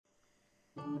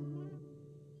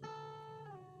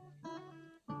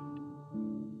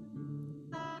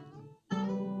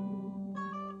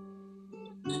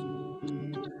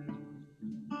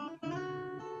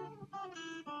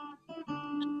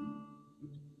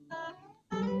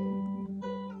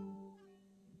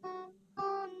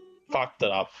Fucked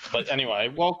it up. But anyway,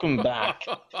 welcome back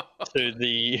to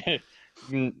the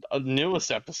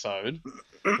newest episode,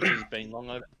 which has been long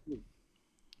overdue.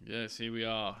 Yes, here we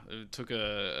are. It took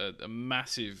a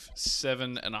massive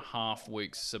 7.5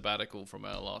 weeks sabbatical from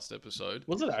our last episode.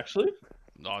 Was it actually?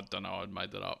 I don't know. I'd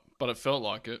made that up, but it felt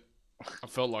like it.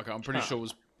 I'm pretty sure it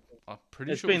was. I'm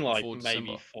pretty It's sure it been was like before maybe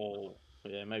December. 4.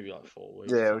 Yeah, maybe like 4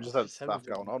 weeks. Yeah, we just had stuff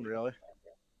going on, really.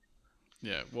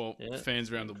 Yeah, well, Yeah,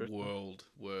 fans around the Christmas. world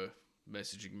were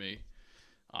messaging me,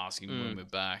 asking when we're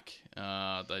back.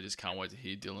 They just can't wait to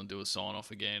hear Dylan do a sign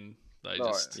off again. They Oh,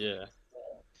 just Yeah.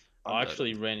 I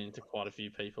actually ran into quite a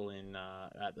few people in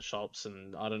at the shops,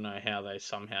 and I don't know how they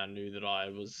somehow knew that I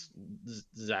was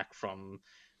Zach from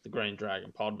the Green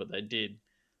Dragon Pod, but they did.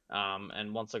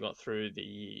 And once I got through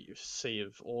the sea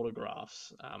of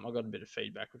autographs, I got a bit of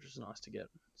feedback, which was nice to get.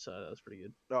 So that was pretty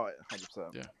good. Oh, yeah,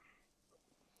 100%. Yeah.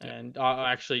 And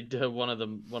I actually one of the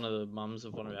mums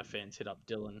of one of our fans hit up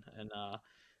Dylan and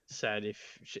said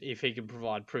if he could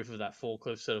provide proof of that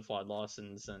forklift certified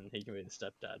license, then he can be the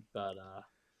stepdad. But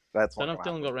That's I don't know not if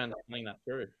gonna Dylan happen. got around to putting that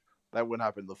through. That wouldn't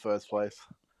happen in the first place.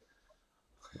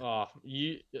 Oh,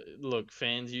 you look,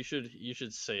 fans, you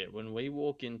should see it when we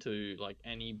walk into like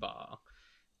any bar,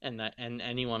 and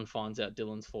anyone finds out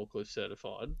Dylan's forklift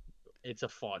certified. It's a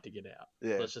fight to get out.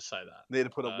 Yeah. Let's just say that. Need to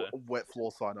put a wet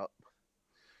floor sign up.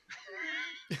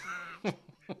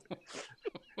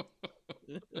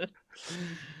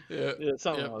 Yeah,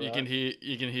 something yep, like you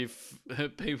that. can hear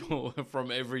people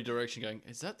from every direction going,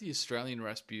 "Is that the Australian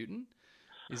Rasputin?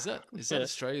 Is that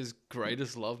Australia's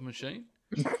greatest love machine?"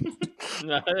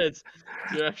 No,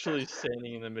 you're actually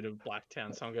standing in the middle of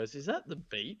Blacktown. Someone goes, "Is that the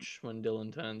beach?" When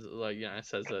Dylan turns,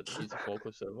 says that he's a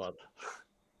forklift certified.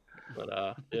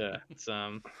 But yeah, it's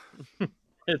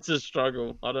it's a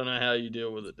struggle. I don't know how you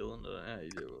deal with it, Dylan. I don't know how you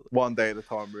deal with it. One day at a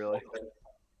time, really.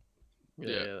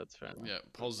 Yeah, that's fair enough. Yeah,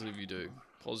 positive you do.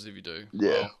 Positive you do.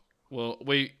 Yeah. Well,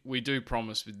 we do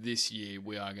promise with this year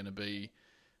we are going to be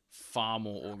far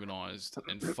more organised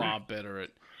and far better at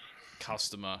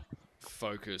customer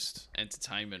focused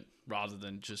entertainment rather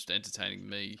than just entertaining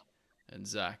me and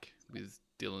Zach with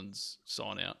Dylan's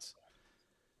sign outs.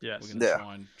 Yes. We're going to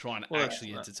Yeah. try and Well, actually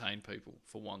that's- entertain people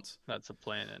for once. That's a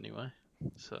plan anyway.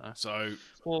 So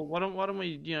Well, why don't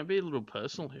we be a little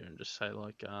personal here and just say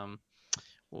like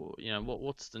well,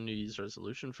 what's the New Year's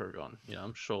resolution for everyone?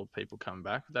 I'm sure people come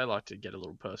back, they like to get a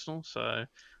little personal. So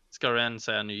let's go around and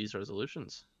say our New Year's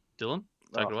resolutions. Dylan,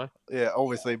 take it away. Yeah,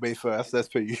 obviously me first. That's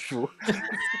per usual.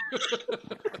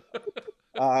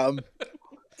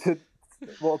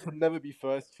 To never be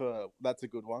first that's a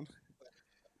good one.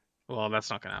 Well, that's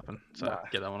not going to happen. So No.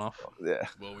 get that one off. Yeah,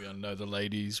 well, we know the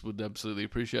ladies would absolutely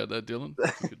appreciate that, Dylan.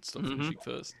 You could stop finishing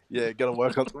first. yeah. Gotta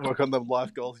work on them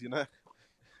life goals, Yeah.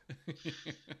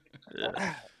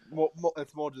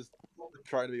 It's more just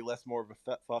trying to be more of a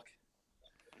fat fuck.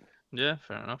 Yeah,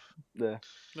 fair enough. Yeah.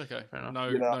 Okay. Fair enough. No,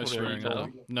 You know, no what swearing. are you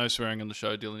On no swearing on the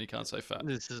show, Dylan. You can't say fat.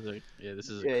 This is a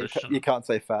Yeah, Christian. you can't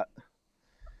say fat.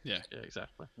 Yeah. Yeah,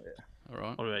 exactly. All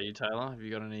right. What about you, Taylor? Have you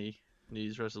got any New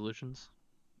Year's resolutions?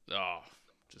 Oh,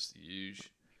 just the usual.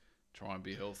 Try and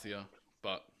be healthier,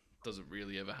 but does it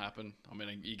really ever happen? I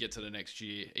mean, you get to the next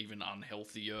year even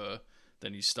unhealthier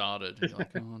than you started. You're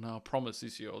like, oh no, I promise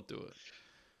this year I'll do it.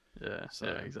 Yeah, So-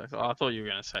 yeah, exactly. I thought you were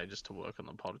going to say just to work on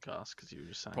the podcast because you were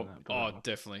just saying that. But, Oh,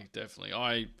 definitely.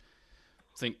 I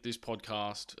think this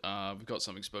podcast, we've got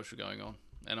something special going on.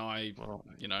 And well,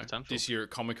 potential. this year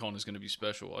at Comic-Con is going to be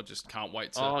special. I just can't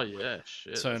wait to Oh yeah,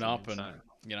 shit. turn that's up and,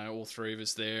 insane. all three of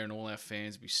us there and all our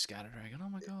fans be scattered around. Oh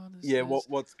my God. Yeah,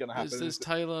 what's gonna happen? There's is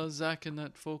Taylor, Zach, and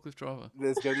that forklift driver.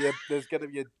 there's gonna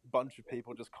be a bunch of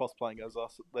people just cosplaying as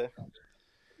us there.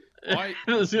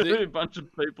 There's going to be a bunch of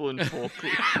people in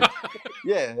forklift.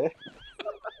 Yeah.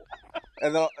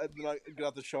 And then I'm gonna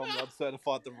have to show them that I'm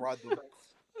certified to ride them.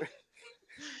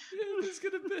 Yeah, there's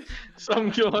going to be. Some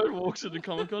guy walks into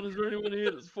Comic Con. Is there anyone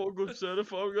here that's forklift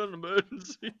certified? We've got an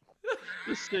emergency.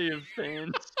 The sea of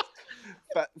fans.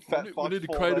 Fat We fuck need to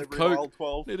fall create a over Coke. aisle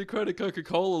 12. Need to create a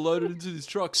Coca-Cola loaded into this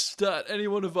truck. Stat.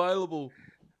 Anyone available?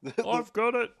 I've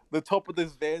got it. The top of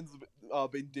this van's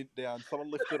been dint down. Someone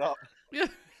lift it up. Yeah.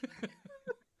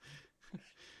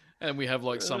 And we have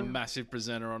like some massive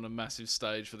presenter on a massive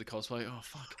stage for the cosplay. Oh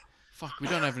fuck! We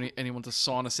don't have anyone to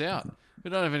sign us out. We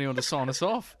don't have anyone to sign us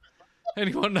off.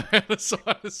 Anyone know how to sign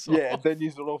us off? Yeah, and then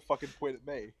you all fucking point at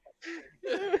me.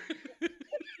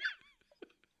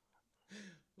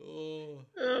 Oh,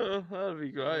 Oh, that'd be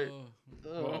great. oh.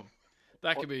 Oh. Well,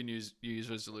 that could be a New Year's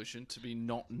resolution to be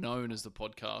not known as the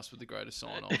podcast with the greatest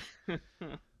sign off.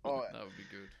 Oh, That would be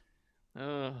good.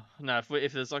 No,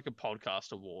 if there's like a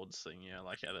podcast awards thing,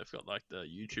 like how they've got like the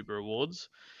YouTuber awards.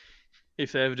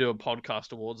 If they ever do a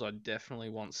podcast awards, I definitely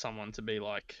want someone to be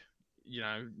like,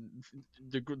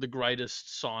 the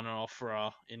greatest signer offerer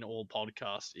in all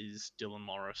podcasts is Dylan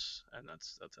Morris, and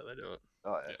that's how they do it.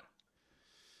 oh yeah. Yeah.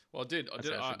 Well, That's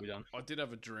how it should be done. I did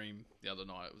have a dream the other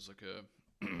night. It was like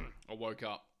I woke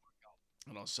up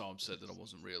and I was so upset that I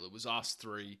wasn't real. It was us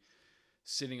three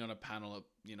sitting on a panel at,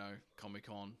 Comic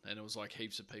Con, and it was like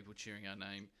heaps of people cheering our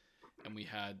name. And we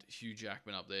had Hugh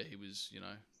Jackman up there. He was,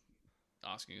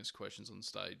 asking us questions on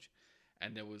stage.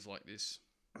 And there was like this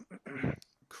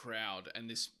crowd, and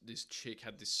this chick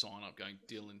had this sign up going,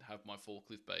 "Dylan, have my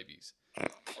forklift babies."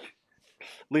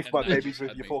 Lift And my that babies just with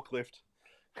had your me- forklift.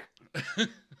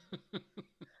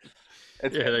 Yeah,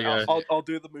 there you go. I'll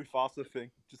do the Mufasa thing.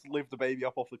 Just lift the baby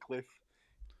up off the cliff.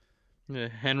 Yeah,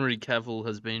 Henry Cavill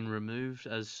has been removed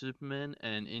as Superman,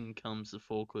 and in comes the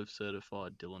forklift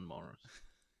certified Dylan Morris.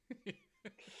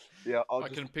 Yeah, I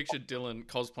can picture Dylan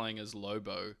cosplaying as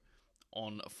Lobo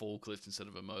on a forklift instead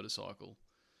of a motorcycle.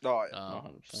 No, yeah.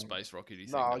 100%. Space rockety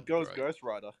thing. No, that I would be got as great. Ghost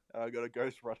Rider. I got a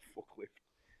Ghost Rider forklift.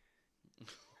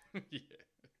 Yeah.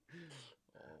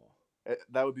 Oh,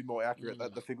 That would be more accurate.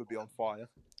 That the thing would be on fire.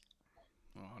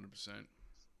 100%.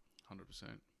 100%.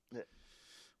 Yeah.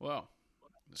 Well,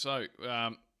 so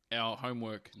our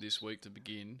homework this week to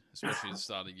begin, especially at the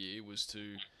start of the year, was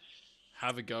to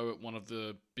have a go at one of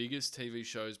the biggest TV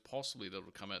shows possibly that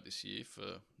will come out this year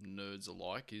for nerds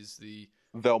alike, is the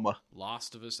Velma.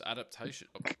 Last of Us adaptation.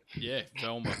 Oh, yeah,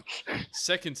 Velma.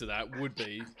 Second to that would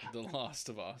be The Last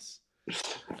of Us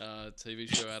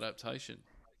TV show adaptation.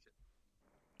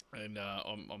 And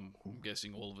I'm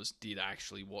guessing all of us did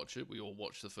actually watch it. We all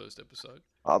watched the first episode.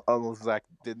 Unless Zach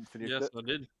didn't finish Yes, it. I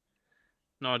did.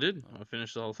 No, I did. I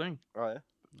finished the whole thing. Oh, yeah.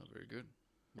 Not very good.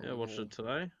 Yeah, I watched it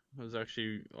today. It was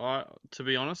actually, to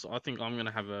be honest, I think I'm gonna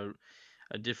have a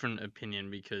different opinion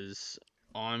because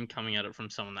I'm coming at it from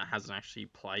someone that hasn't actually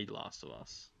played Last of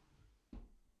Us.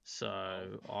 So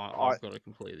I've got a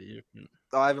completely different.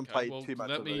 I haven't Okay, played well, too much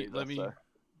let of me- it either, let me- so.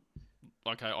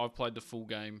 Okay, I've played the full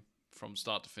game from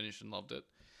start to finish and loved it.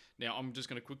 Now I'm just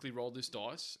going to quickly roll this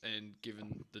dice, and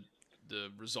given the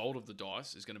result of the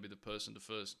dice is going to be the person to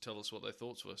first tell us what their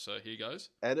thoughts were. So here goes.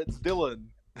 And it's Dylan.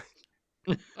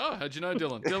 Oh, how'd you know,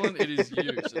 Dylan? Dylan, it is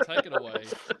you. So take it away.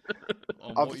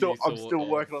 On I'm what still you thought of-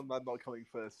 working on that not coming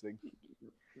first thing.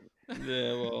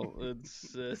 Yeah, well,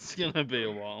 it's gonna be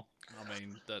a while. I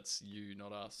mean, that's you,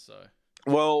 not us. So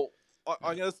Well,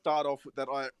 I'm going to start off with that.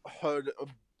 I heard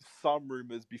some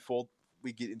rumors before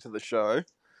we get into the show.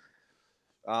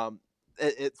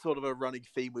 It's sort of a running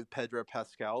theme with Pedro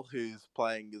Pascal, who's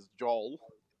playing as Joel.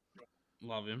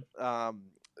 Love him.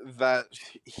 That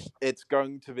it's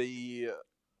going to be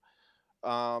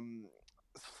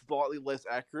slightly less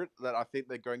accurate. That I think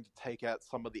they're going to take out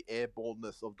some of the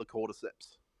airborneness of the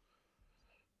cordyceps.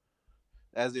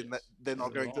 As in that they're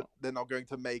not going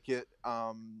to make it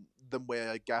them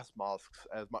wear gas masks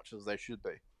as much as they should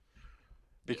be,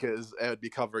 because it would be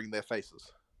covering their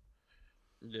faces.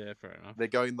 Yeah, fair enough. They're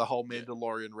going the whole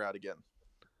Mandalorian route again.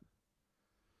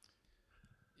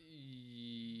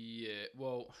 yeah,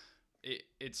 well,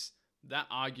 it's that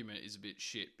argument is a bit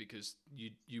shit because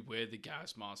you wear the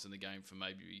gas mask in the game for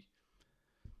maybe,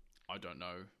 I don't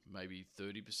know, maybe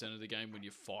 30% of the game when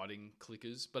you're fighting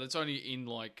clickers, but it's only in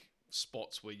like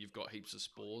spots where you've got heaps of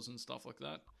spores and stuff like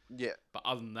that. Yeah, But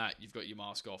other than that, you've got your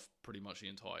mask off pretty much the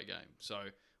entire game. So,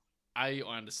 A,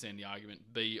 I understand the argument.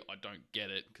 B, I don't get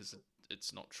it because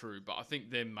it's not true. But I think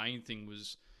their main thing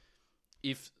was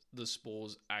if the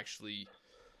spores actually,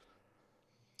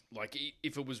 like,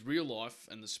 if it was real life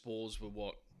and the spores were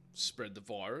what spread the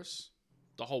virus,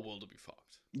 the whole world would be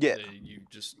fucked. yeah.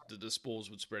 The spores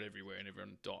would spread everywhere and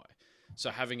everyone would die. So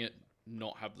having it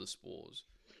not have the spores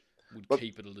would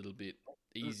keep it a little bit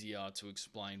easier to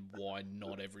explain why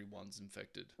not everyone's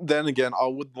infected. Then again, I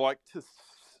would like to,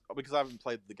 because I haven't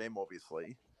played the game,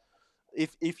 obviously.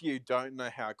 If you don't know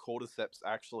how cordyceps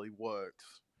actually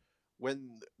works,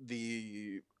 when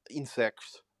the insect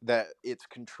that it's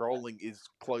controlling is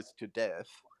close to death,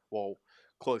 well,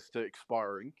 close to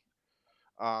expiring,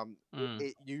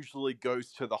 it usually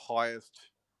goes to the highest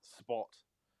spot,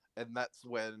 and that's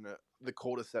when the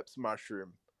cordyceps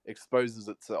mushroom exposes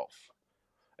itself,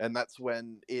 and that's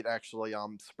when it actually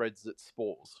spreads its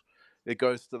spores. It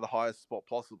goes to the highest spot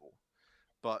possible.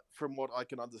 But from what I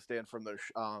can understand from the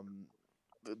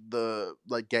the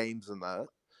like games and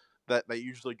that they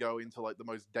usually go into like the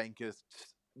most dankest,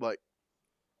 like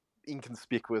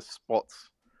inconspicuous spots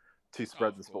to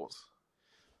spread of the course. spores.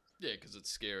 Yeah, because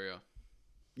it's scarier.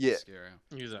 Yeah, Scarier.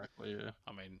 Exactly. Yeah.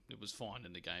 I mean, it was fine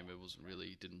in the game. It wasn't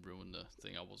really didn't ruin the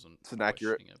thing. I wasn't it's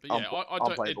inaccurate. questioning it. But yeah, I don't.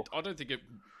 Unplayable. I don't think it.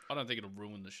 I don't think it'll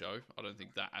ruin the show. I don't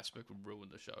think that aspect would ruin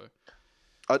the show.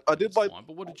 I did It's like. fine.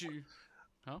 But what did you?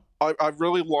 Huh? I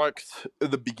really liked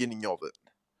the beginning of it.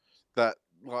 That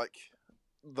like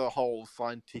the whole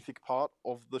scientific part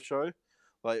of the show.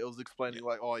 Like it was explaining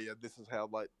like, oh yeah, this is how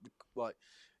like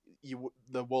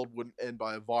the world wouldn't end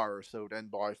by a virus; it would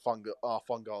end by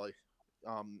fungi,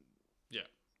 Yeah.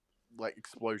 like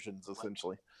explosions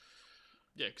essentially.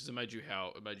 Yeah, because it made you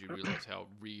realize how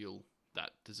real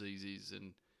that disease is,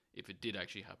 and if it did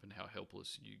actually happen, how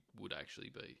helpless you would actually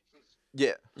be.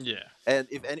 Yeah, Yeah. and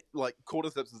if any like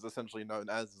cordyceps is essentially known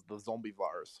as the zombie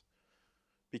virus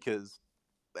because,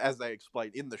 as they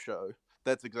explain in the show,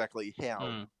 that's exactly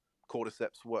how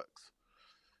cordyceps works.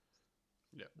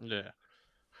 Yeah.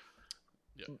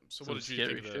 Yeah. So Some what did you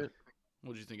scary think of the? shit.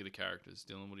 What did you think of the characters,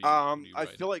 Dylan? What do you I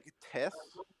rate feel it? like Tess,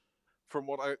 from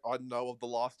what I know of The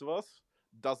Last of Us,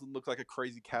 doesn't look like a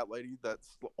crazy cat lady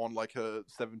that's on like her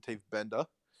 17th bender.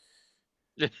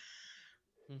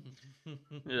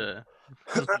 Yeah.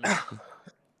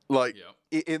 Like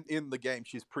Yeah. in the game,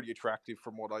 she's pretty attractive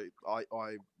from what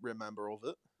I remember of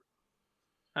it.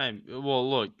 Hey, well,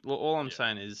 look. All I'm Yeah.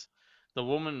 saying is, the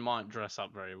woman might dress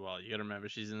up very well. You got to remember,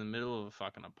 she's in the middle of a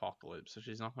fucking apocalypse, so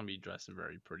she's not going to be dressing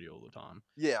very pretty all the time.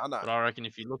 Yeah, I know. But I reckon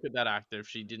if you look at that actor, if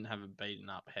she didn't have a beaten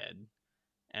up head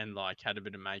and like had a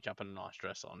bit of makeup and a nice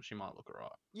dress on, she might look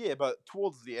alright. Yeah, but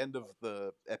towards the end of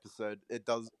the episode, it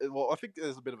does. Well, I think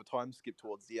there's a bit of a time skip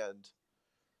towards the end,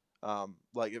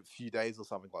 like a few days or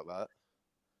something like that,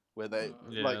 where they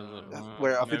Yeah, like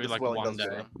where I think maybe the like swelling one does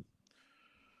day. go.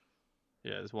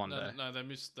 Yeah, it's one day. No, they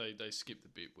missed. They skipped the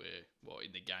bit where, well,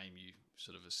 in the game you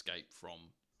sort of escape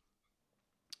from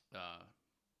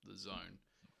the zone.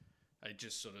 They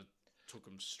just sort of took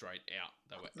them straight out.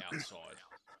 They were outside.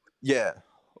 Yeah,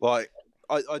 like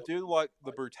I do like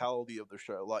the brutality of the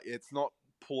show. Like it's not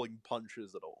pulling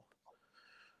punches at all.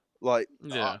 Like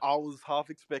Yeah. I was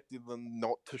half expecting them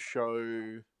not to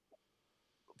show.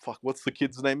 Fuck, what's the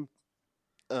kid's name?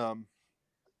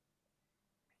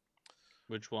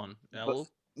 Which one? But- Elle?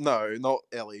 No, not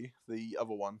Ellie. The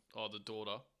other one. Oh, the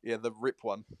daughter. Yeah, the Rip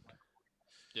one.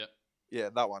 Yep. Yeah,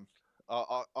 that one.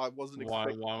 I wasn't Why?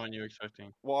 expecting. Why weren't you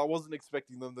expecting? Well, I wasn't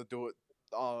expecting them to do it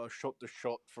shot to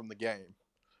shot from the game.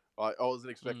 I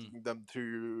wasn't expecting them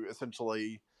to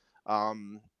essentially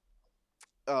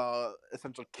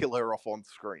essentially kill her off on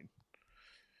screen.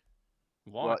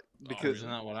 Why? Like, because Isn't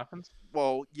that what happens?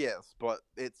 well, yes, but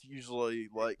it's usually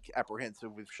like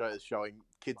apprehensive with shows showing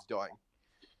kids dying.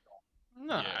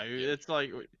 No, Yeah, yeah. it's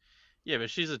like, yeah, but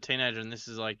she's a teenager, and this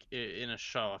is like in a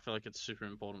show. I feel like it's super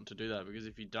important to do that because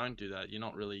if you don't do that, you're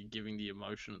not really giving the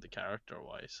emotion of the character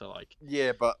away. So like,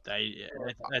 Yeah, but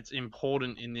that's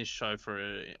important in this show for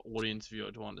an audience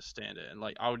viewer to understand it. And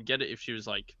like, I would get it if she was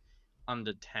like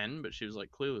under 10, but she was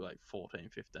like clearly like 14,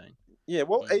 15. yeah,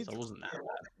 what age? So it wasn't that bad.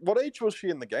 What age was she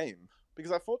in the game?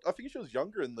 Because I think she was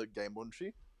younger in the game, wasn't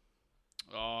she?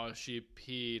 Oh, she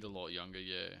appeared a lot younger.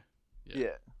 Yeah.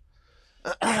 Yeah.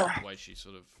 The way she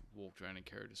sort of walked around and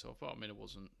carried herself. Well, I mean, it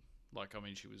wasn't like, I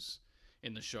mean, she was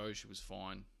in the show. She was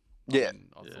fine. Yeah.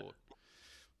 I thought.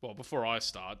 Well, before I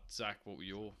start, Zach, what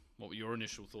were your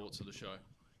initial thoughts of the show?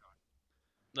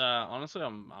 Honestly,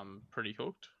 I'm pretty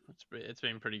hooked. It's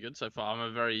been pretty good so far. I'm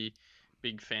a very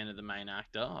big fan of the main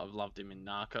actor. I've loved him in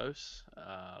Narcos.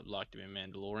 Liked him in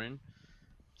Mandalorian.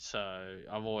 So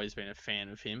I've always been a fan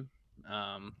of him.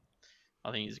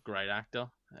 I think he's a great actor,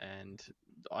 and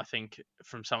I think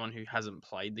from someone who hasn't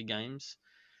played the games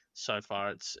so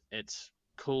far, it's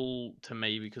cool to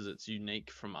me because it's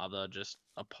unique from other just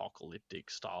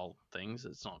apocalyptic style things.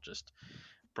 It's not just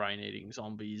brain eating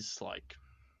zombies. Like,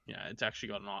 you know, it's actually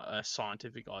got a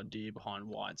scientific idea behind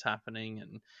why it's happening,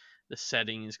 and the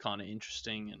setting is kind of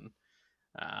interesting.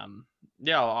 And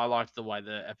yeah, I liked the way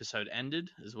the episode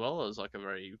ended as well. It was like a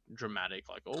very dramatic,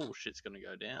 like, oh shit's gonna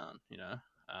go down, you know.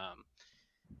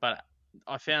 But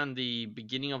I found the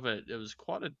beginning of it was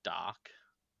quite a dark,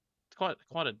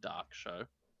 quite a dark show.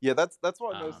 Yeah, that's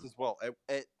what I noticed as well.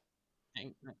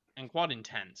 And quite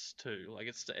intense too. Like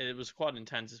it was quite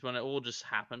intense. It's when it all just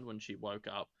happened when she woke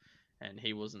up, and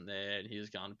he wasn't there, and he was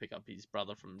going to pick up his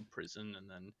brother from prison, and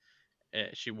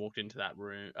then she walked into that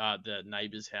room, the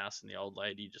neighbor's house, and the old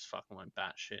lady just fucking went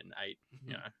batshit and ate,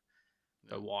 you know,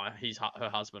 her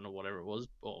husband or whatever it was,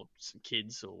 or some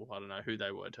kids, or I don't know who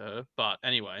they were to her. But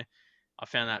anyway, I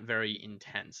found that very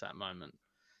intense, that moment,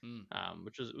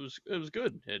 which it was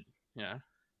good. I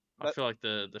That feel like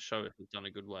the show has done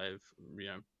a good way of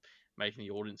making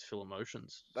the audience feel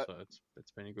emotions. That- So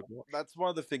it's been a good watch. that's one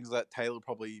of the things that Taylor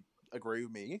probably agree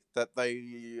with me, that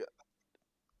they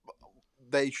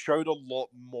showed a lot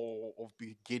more of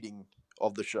the beginning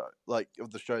of the show,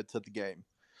 to the game.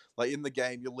 Like in the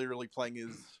game, you're literally playing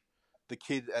as the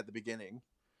kid at the beginning,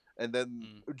 and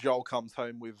then Joel comes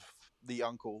home with the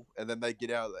uncle, and then they get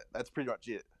out of it. That's pretty much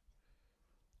it.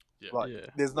 Yeah. Like, Yeah.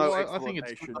 there's no Well, I think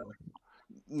it's explanation,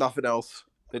 nothing else.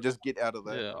 They just get out of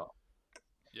there. yeah.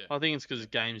 Yeah. I think it's because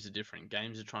games are different.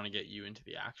 Games are trying to get you into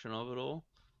the action of it all.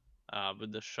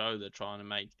 With the show, they're trying to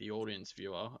make the audience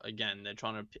viewer, again, they're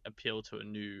trying to appeal to a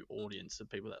new audience of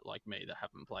people that like me that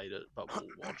haven't played it but will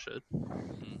watch it.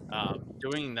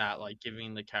 Doing that, like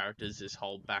giving the characters this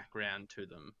whole background to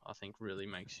them, I think really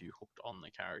makes you hooked on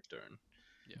the character, and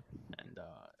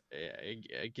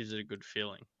it gives it a good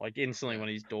feeling. Like instantly when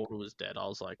his daughter was dead, I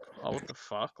was like, oh, what the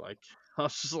fuck? Like I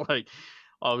was just like,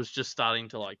 I was just starting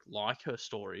to like her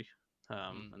story.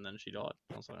 And then she died.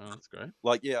 I was like, oh, that's great.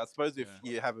 Like, yeah, I suppose if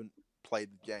you haven't played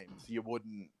the games, you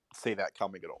wouldn't see that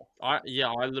coming at all. I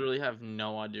literally have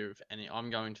no idea if any. I'm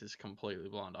going to this completely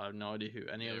blind. I have no idea who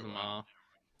any of them are.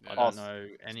 Yeah. I don't know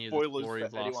any of the Spoilers story for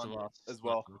of Last of anyone Us as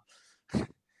well.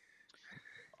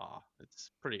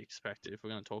 It's pretty expected. If we're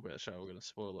going to talk about the show, we're going to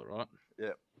spoil it, right? Yeah.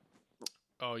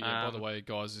 Oh yeah. By the way,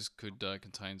 guys, this could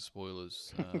contain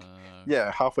spoilers.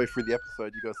 Yeah, halfway through the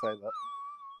episode, you gotta say that.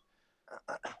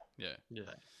 Yeah.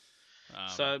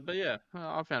 Yeah. But yeah,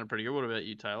 I found it pretty good. What about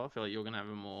you, Taylor? I feel like you're going to have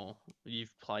a more.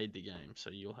 You've played the game, so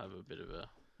you'll have a bit of a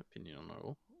opinion on it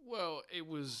all. Well,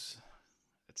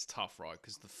 it's tough, right?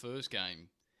 Because the first game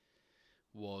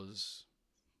was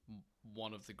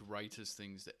one of the greatest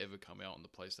things that ever come out on the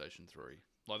PlayStation 3.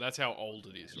 Like, that's how old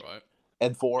it is, right?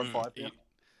 And 4 and 5, yeah.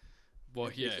 Well,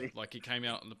 yeah, like it came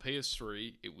out on the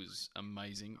PS3, it was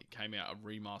amazing. It came out a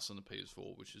remaster on the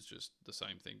PS4, which is just the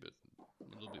same thing, but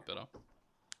a little bit better.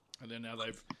 And then now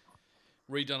they've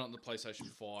redone it on the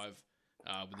PlayStation 5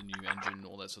 with a new engine and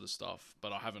all that sort of stuff.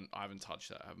 But I haven't touched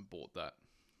that. I haven't bought that.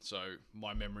 So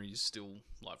my memory is still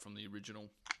like from the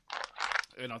original.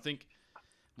 And I think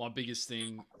my biggest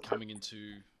thing coming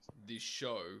into this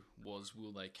show was,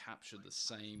 will they capture the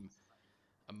same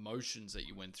emotions that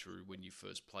you went through when you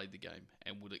first played the game,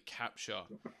 and would it capture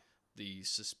the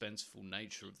suspenseful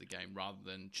nature of the game rather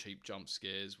than cheap jump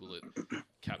scares? Will it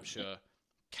capture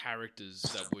characters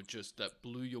that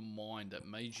blew your mind, that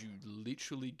made you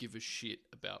literally give a shit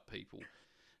about people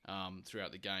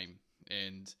throughout the game?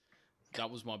 And that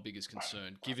was my biggest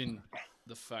concern, given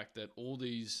the fact that all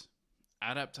these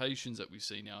adaptations that we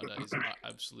see nowadays are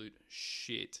absolute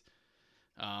shit.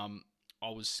 I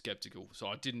was skeptical, so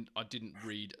I didn't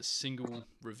read a single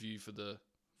review for the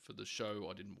show.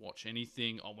 I didn't watch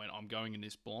anything. I'm going in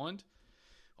this blind.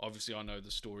 Obviously, I know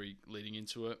the story leading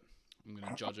into it. I'm going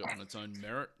to judge it on its own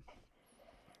merit.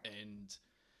 And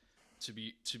to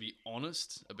be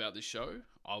honest about this show,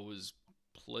 I was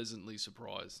pleasantly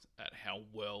surprised at how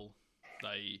well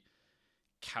they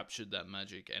captured that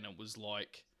magic. And it was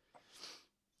like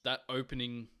that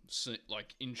opening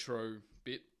like intro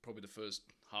bit, probably the first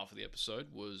half of the episode,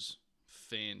 was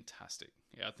fantastic.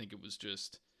 Yeah, I think it was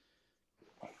just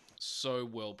so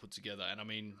well put together. And I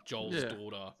mean, Joel's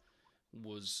daughter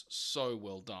was so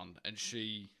well done, and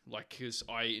she, like, because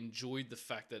I enjoyed the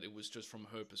fact that it was just from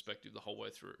her perspective the whole way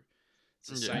through. It's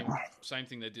the same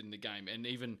thing they did in the game. And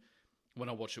even when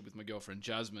I watched it with my girlfriend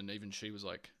Jasmine, even she was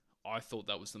like, I thought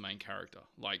that was the main character.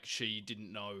 Like, she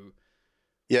didn't know.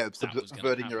 Yeah, it's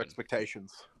subverting your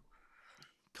expectations.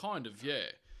 Kind of,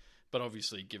 yeah. But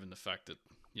obviously, given the fact that,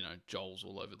 you know, Joel's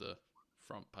all over the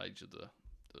front page of the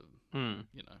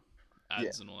you know,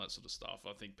 ads and all that sort of stuff,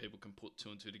 I think people can put two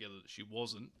and two together that she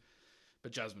wasn't.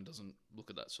 But Jasmine doesn't look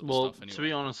at that sort of stuff anyway. To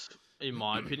be honest, in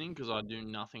my opinion, because I do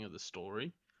nothing of the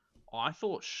story, I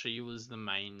thought she was the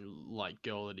main like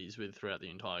girl that he's with throughout the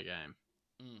entire game.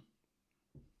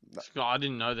 I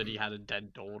didn't know that he had a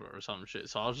dead daughter or some shit.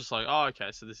 So I was just like, oh,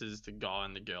 okay, so this is the guy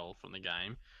and the girl from the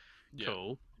game.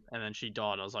 Cool. And then she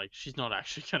died. I was like, she's not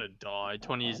actually going to die.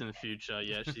 20 years in the future,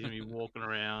 yeah, she's going to be walking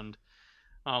around.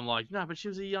 I'm like, no, but she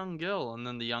was a young girl. And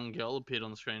then the young girl appeared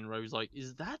on the screen, and Roby's like,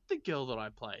 is that the girl that I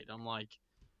played? I'm like,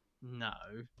 no.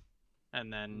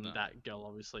 And then that girl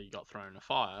obviously got thrown in a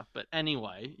fire. But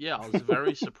anyway, yeah, I was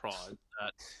very surprised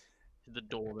that the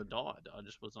daughter died. I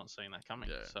just was not seeing that coming.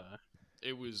 Yeah. So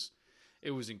it was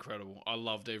incredible. I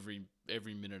loved every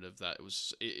minute of that. It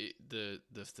was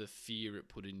the fear it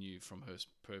put in you from her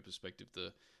perspective,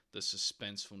 the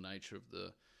suspenseful nature of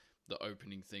the the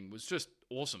opening thing was just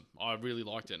awesome. I really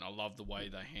liked it, and I love the way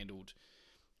they handled.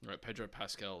 Right, Pedro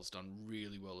Pascal's done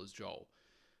really well as Joel.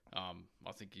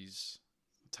 I think he's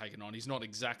taken on. He's not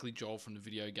exactly Joel from the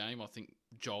video game. I think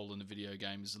Joel in the video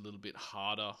game is a little bit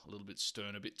harder, a little bit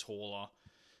sterner, a bit taller, a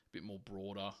bit more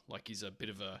broader. Like he's a bit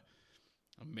of a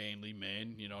manly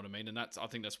man, you know what I mean? And I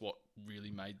think that's what really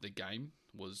made the game,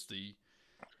 was the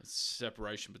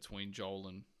separation between Joel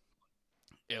and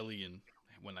Ellie, and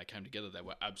when they came together, they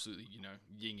were absolutely,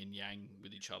 yin and yang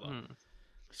with each other.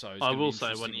 So I will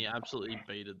say, when he absolutely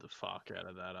beated the fuck out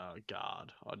of that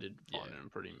guard, I did find him a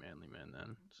pretty manly man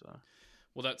then. So,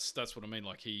 well, that's what I mean.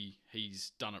 Like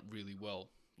he's done it really well.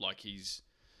 Like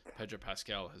Pedro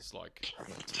Pascal has like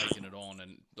taken it on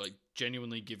and like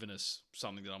genuinely given us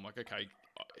something that I'm like, okay,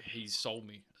 he's sold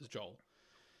me as Joel.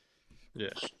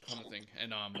 Yeah, kind of thing.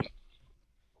 And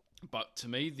but to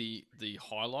me, the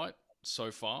highlight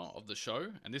so far of the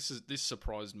show, and this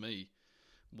surprised me,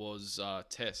 was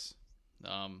Tess.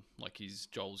 Like he's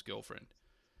Joel's girlfriend.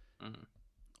 Mm-hmm.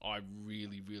 I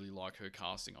really, really like her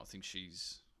casting. I think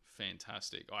she's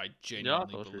fantastic. I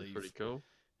genuinely believe. She was pretty cool.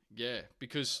 Yeah,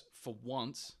 because for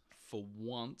once,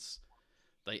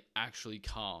 they actually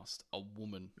cast a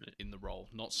woman in the role,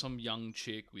 not some young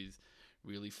chick with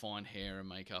really fine hair and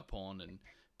makeup on and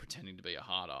pretending to be a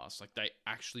hard ass. Like they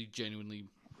actually genuinely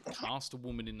cast a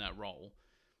woman in that role.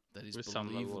 That is with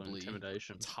some level of believably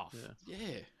intimidation. Tough.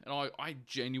 Yeah. And I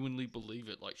genuinely believe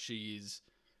it. Like, she is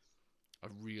a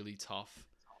really tough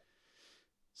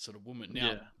sort of woman.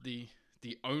 Now, the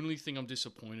only thing I'm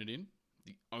disappointed in,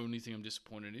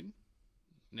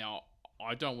 now,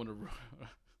 I don't want to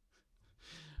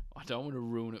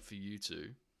ruin it for you two,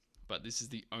 but this is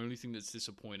the only thing that's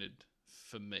disappointed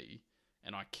for me,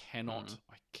 and I cannot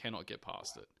get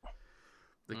past it.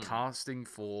 The casting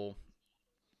for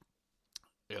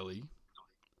Ellie,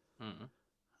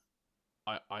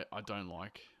 I don't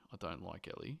like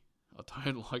Ellie. I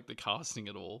don't like the casting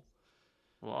at all.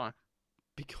 Why?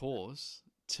 Because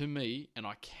to me, and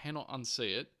I cannot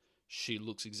unsee it, she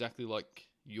looks exactly like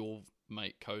your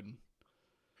mate Coden.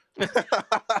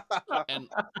 And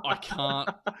I can't.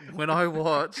 When I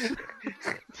watch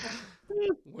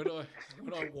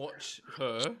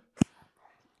her,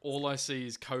 all I see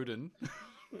is Coden.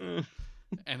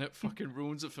 And it fucking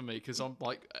ruins it for me, because I'm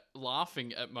like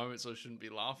laughing at moments I shouldn't be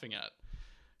laughing at,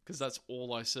 because that's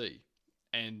all I see.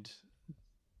 And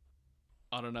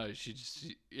I don't know,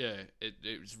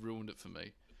 it's ruined it for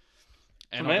me.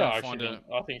 And for me, I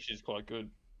think she's quite good.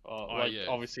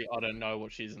 Obviously, I don't know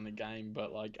what she's in the game,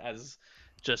 but like as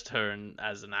just her and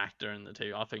as an actor in the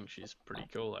TV, I think she's pretty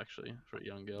cool actually for a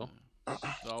young girl.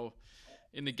 So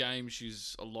in the game,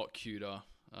 she's a lot cuter.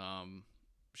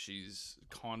 She's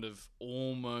kind of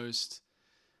almost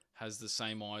has the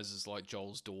same eyes as like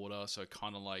Joel's daughter, so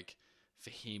kind of like for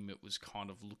him it was kind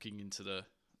of looking into the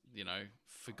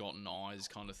forgotten eyes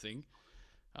kind of thing.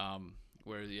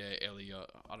 Whereas Ellie,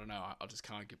 I don't know, I just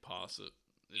can't get past it.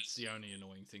 It's the only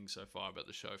annoying thing so far about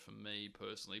the show for me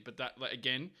personally. But that, like,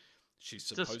 again, she's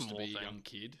supposed to be a young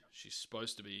kid. She's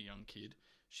supposed to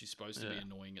be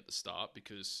annoying at the start,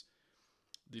 because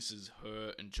this is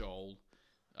her and Joel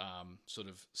sort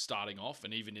of starting off,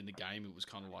 and even in the game it was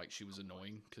kind of like she was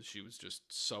annoying because she was just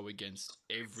so against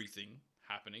everything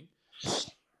happening.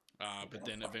 But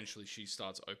then eventually she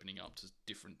starts opening up to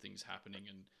different things happening,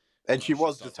 and she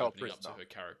was just opening up to her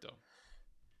character.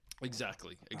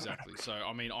 Exactly. So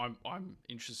I mean, I'm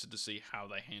interested to see how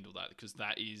they handle that, because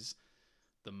that is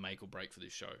the make or break for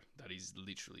this show. That is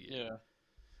literally it. Yeah.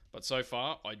 But so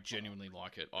far, I genuinely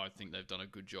like it. I think they've done a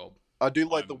good job. I do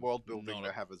like the world building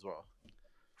they have as well.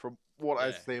 From what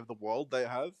I see of the world they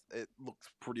have, it looks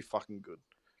pretty fucking good.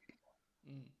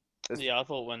 Yeah, I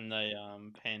thought when they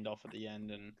panned off at the end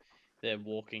and they're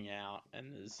walking out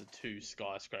and there's the two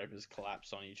skyscrapers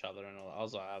collapse on each other, and I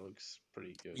was like, that looks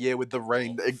pretty good. Yeah, with the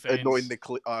rain annoying the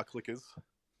clickers.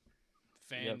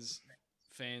 Fans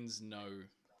know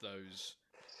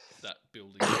that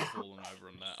building has fallen over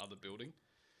on that other building,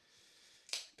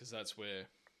 because that's when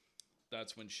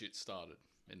shit started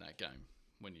in that game,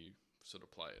 when you sort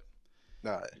of play it.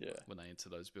 No. Yeah. When they enter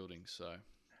those buildings, so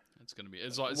it's going to be.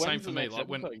 It's like the same for me. Like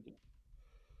when.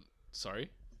 Sorry.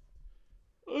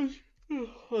 I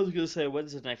was going to say,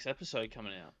 when's the next episode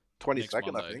coming out?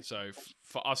 22nd, I think. So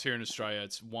for us here in Australia,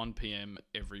 it's 1 p.m.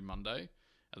 every Monday.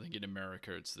 I think in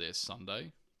America, it's their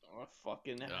Sunday. I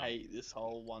fucking hate this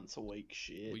whole once a week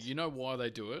shit. Well, you know why they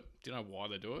do it? Do you know why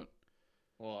they do it?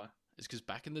 Why? It's because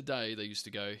back in the day, they used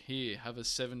to go, here, have a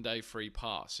 7-day free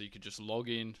pass. So you could just log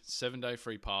in, 7-day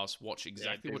free pass, watch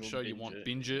exactly what show you want,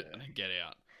 binge it, and then get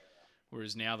out.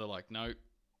 Whereas now they're like, no,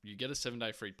 you get a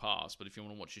 7-day free pass, but if you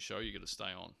want to watch your show, you got to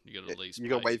stay on. You got to at least You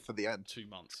got to pay wait for the end. 2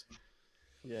 months.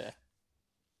 Yeah.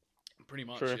 Pretty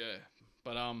much, True. yeah.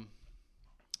 But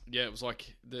yeah, it was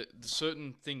like the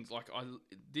certain things. Like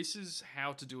this is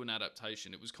how to do an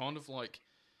adaptation. It was kind of like,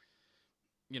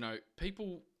 you know,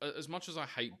 people. As much as I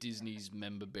hate Disney's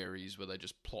member berries, where they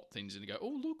just plot things and go,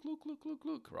 oh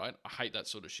look, right? I hate that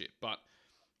sort of shit. But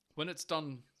when it's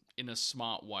done in a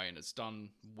smart way and it's done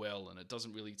well and it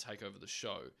doesn't really take over the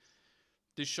show,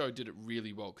 this show did it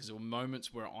really well, because there were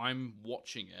moments where I'm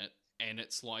watching it and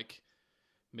it's like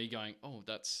me going, oh,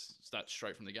 that's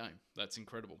straight from the game. That's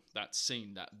incredible. That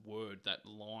scene, that word, that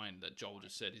line that Joel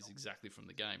just said is exactly from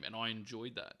the game. And I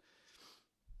enjoyed that.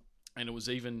 And it was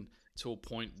even to a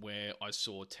point where I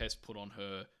saw Tess put on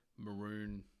her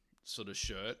maroon sort of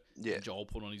shirt, and Joel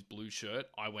put on his blue shirt.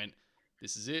 I went,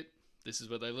 this is it. This is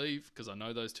where they leave, because I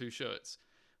know those two shirts.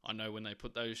 I know when they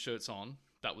put those shirts on,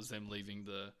 that was them leaving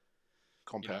the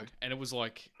compound. You know, and it was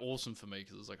like awesome for me,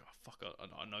 because it was like, oh, fuck,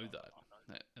 I know that.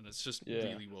 And it's just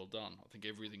really well done. I think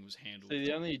everything was handled. See,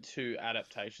 the only two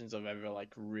adaptations I've ever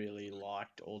like really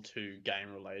liked, or two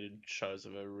game-related shows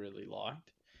I've ever really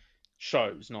liked,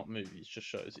 shows, not movies, just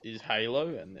shows, is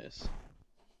Halo and this.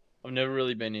 I've never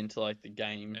really been into like the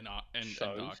game and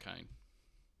shows. And Arcane.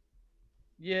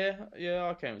 Yeah,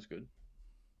 Arcane was good.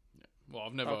 Yeah. Well,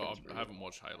 I haven't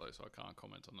watched Halo, so I can't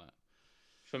comment on that.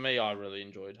 For me, I really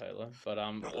enjoyed Halo, but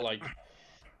like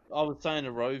I was saying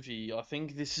to Rovi, I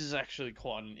think this is actually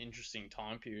quite an interesting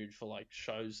time period for like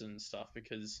shows and stuff,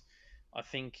 because I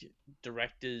think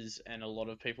directors and a lot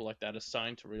of people like that are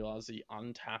starting to realize the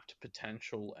untapped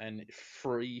potential and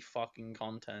free fucking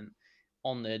content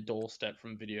on their doorstep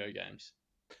from video games.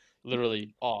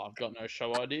 Literally, I've got no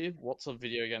show idea. What's a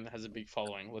video game that has a big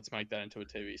following? Let's make that into a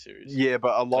TV series. Yeah,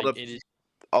 but a lot Like, of it is.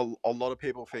 a lot of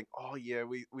people think, oh yeah,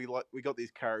 we got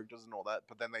these characters and all that,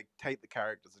 but then they take the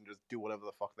characters and just do whatever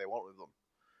the fuck they want with them.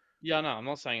 Yeah, no, I'm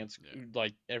not saying it's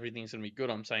like everything's gonna be good.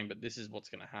 I'm saying, but this is what's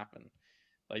gonna happen.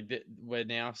 Like we're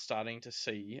now starting to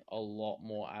see a lot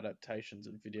more adaptations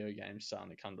of video games starting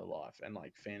to come to life, and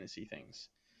like fantasy things.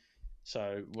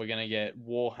 So we're gonna get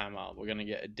Warhammer. We're gonna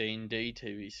get a D&D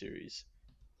TV series.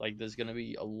 Like there's gonna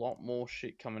be a lot more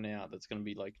shit coming out that's gonna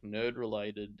be like nerd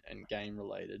related and game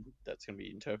related. That's gonna be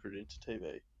interpreted into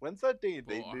TV. When's that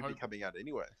D&D movie coming out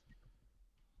anyway?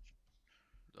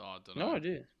 Oh, I don't know. No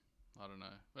idea. I don't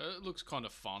know. It looks kind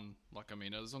of fun. Like, I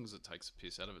mean, as long as it takes a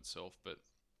piss out of itself. But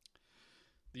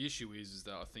the issue is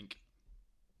that I think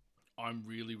I'm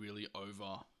really, really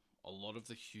over a lot of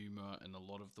the humor and a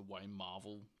lot of the way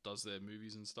Marvel does their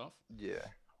movies and stuff. Yeah.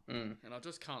 Mm. And I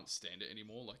just can't stand it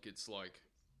anymore. Like, it's like,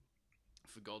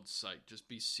 for God's sake, just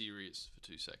be serious for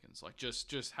 2 seconds. Like,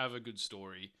 just have a good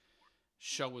story.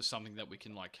 Show us something that we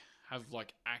can, like, have,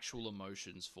 like, actual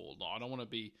emotions for. Like, I don't want to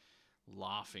be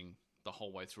laughing the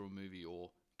whole way through a movie or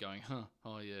going,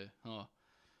 oh yeah,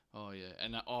 oh yeah,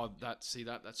 and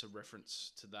that's a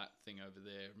reference to that thing over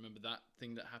there. Remember that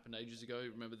thing that happened ages ago?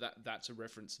 Remember that's a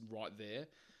reference right there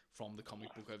from the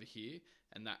comic book over here,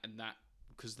 and that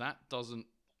because that doesn't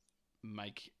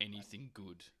make anything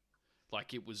good.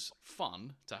 Like, it was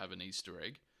fun to have an Easter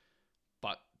egg,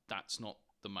 but that's not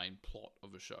the main plot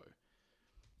of a show.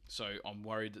 So I'm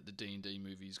worried that the D&D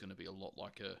movie is going to be a lot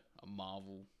like a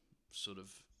Marvel sort of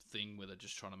thing where they're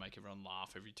just trying to make everyone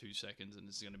laugh every 2 seconds, and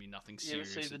there's going to be nothing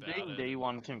serious about it. The D&D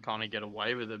one can kind of get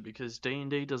away with it because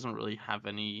D&D doesn't really have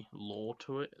any lore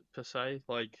to it per se.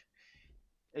 Like,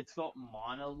 it's got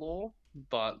minor lore,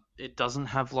 but it doesn't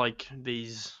have like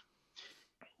these.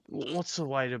 What's the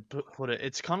way to put it?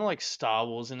 It's kind of like Star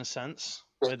Wars in a sense,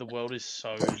 where the world is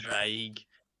so vague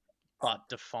but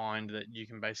defined that you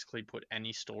can basically put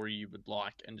any story you would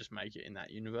like and just make it in that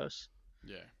universe.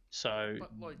 Yeah. So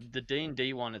the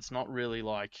D&D one, it's not really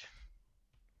like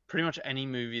pretty much any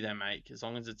movie they make, as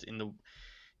long as it's in the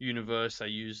universe, they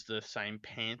use the same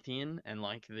pantheon and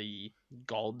like the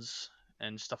gods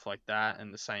and stuff like that,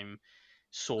 and the same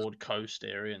Sword Coast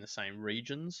area and the same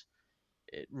regions.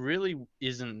 It really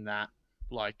isn't that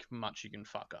like much you can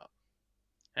fuck up,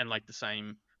 and like the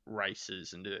same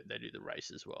races, and they do the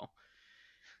races well.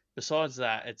 Besides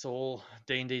that, it's all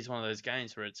D&D is one of those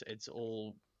games where it's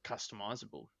all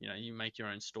customizable. You know, you make your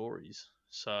own stories.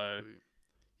 So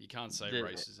you can't say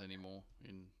races anymore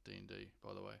in D&D,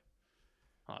 by the way.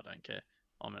 I don't care.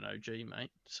 I'm an OG,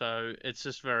 mate. So it's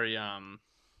just very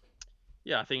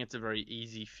yeah, I think it's a very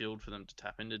easy field for them to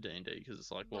tap into D&D, because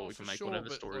it's like, well, we can make whatever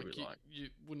story we like.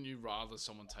 Wouldn't you rather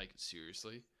someone take it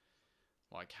seriously?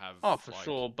 Like have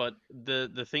sure, but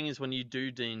the thing is, when you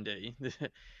do D&D,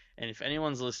 and if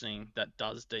anyone's listening that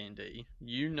does D&D,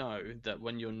 you know that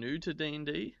when you're new to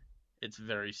D&D, it's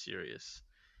very serious.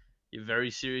 You're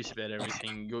very serious about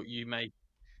everything.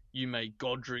 You make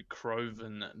Godric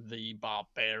Croven the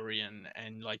barbarian,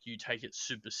 and like you take it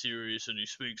super serious, and he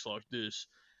speaks like this.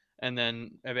 And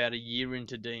then about a year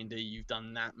into D&D, you've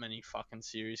done that many fucking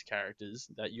serious characters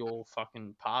that your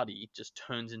fucking party just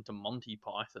turns into Monty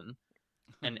Python,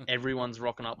 and everyone's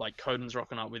rocking up. Like Coden's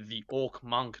rocking up with the orc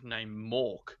monk named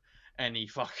Mork, and he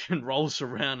fucking rolls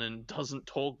around and doesn't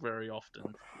talk very often.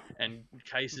 And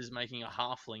Case is making a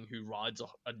halfling who rides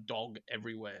a dog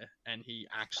everywhere, and he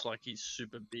acts like he's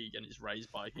super big and is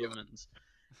raised by humans,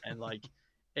 and like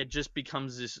it just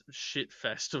becomes this shit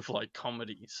fest of like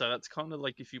comedy. So that's kind of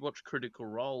like if you watch Critical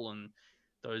Role and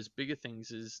those bigger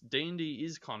things, is D&D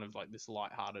is kind of like this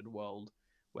light-hearted world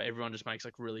where everyone just makes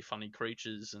like really funny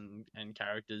creatures and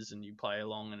characters, and you play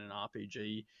along in an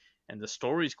RPG, and the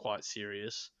story's quite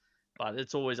serious, but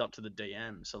it's always up to the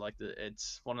DM. So like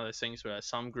it's one of those things where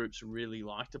some groups really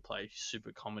like to play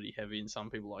super comedy heavy, and some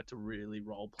people like to really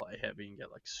role play heavy and get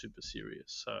like super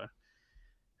serious. So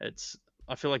it's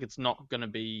I feel like it's not gonna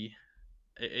be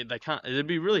they can't. It'd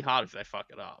be really hard if they fuck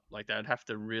it up. Like they'd have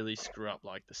to really screw up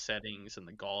like the settings and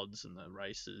the gods and the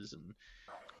races and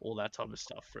all that type of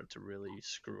stuff for it to really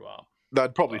screw up.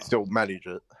 They'd probably Well, still manage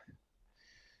it.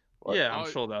 Like, Yeah, I'm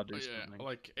sure they'll do yeah, something.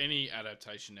 like any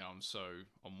adaptation now,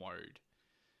 I'm worried.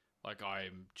 Like I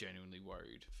am genuinely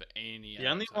worried for any. The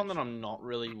only one that adaptation. I'm not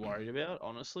really worried about,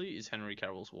 honestly, is Henry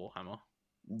Cavill's Warhammer.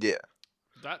 yeah.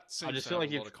 That seems just to feel have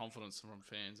like a lot if of confidence from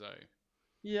fans, eh?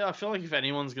 yeah, I feel like if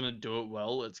anyone's gonna do it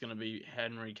well, it's gonna be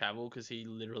Henry Cavill because he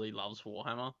literally loves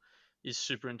Warhammer, is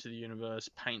super into the universe,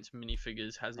 paints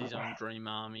minifigures, has his own dream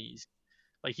armies.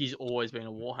 Like he's always been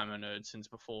a Warhammer nerd since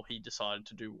before he decided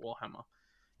to do Warhammer,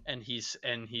 and he's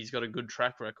got a good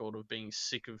track record of being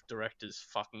sick of directors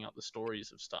fucking up the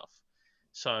stories of stuff.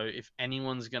 So if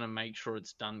anyone's gonna make sure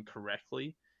it's done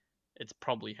correctly, it's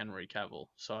probably Henry Cavill.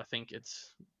 So I think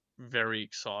it's very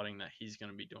exciting that he's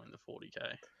going to be doing the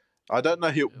 40k. I don't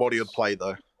know what he would Yes. play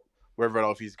though. Whether or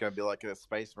not he's going to be like a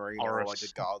space marine or like a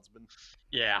Horus. guardsman.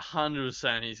 Yeah,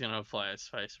 100% he's going to play a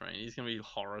space marine. He's going to be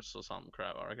Horus or something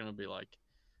crap. I reckon it'll be like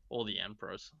all the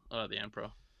emperors. The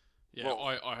emperor. Yeah,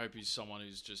 Well- I hope he's someone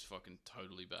who's just fucking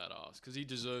totally badass because he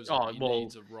deserves it. Oh, He well,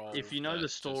 needs a role. if you know that the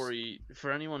just- story,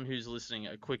 for anyone who's listening,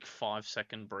 a quick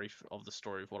 5-second brief of the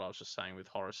story of what I was just saying with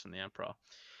Horus and the emperor.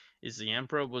 Is the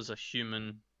emperor was a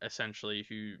human essentially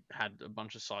who had a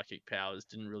bunch of psychic powers,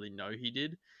 didn't really know he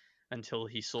did until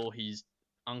he saw his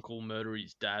uncle murder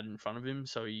his dad in front of him.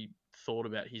 So he thought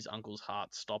about his uncle's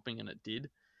heart stopping, and it did.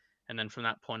 And then from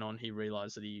that point on, he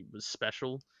realized that he was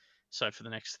special. So for the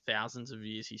next thousands of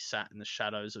years, he sat in the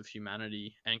shadows of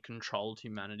humanity and controlled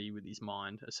humanity with his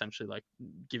mind, essentially like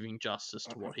giving justice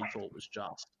to what he thought was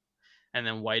just. And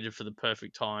then waited for the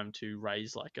perfect time to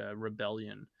raise like a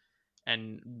rebellion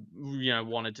and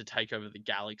wanted to take over the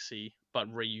galaxy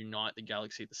but reunite the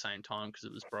galaxy at the same time because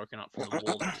it was broken up from the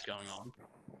war that was going on.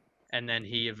 And then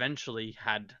he eventually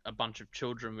had a bunch of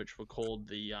children which were called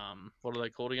the what are they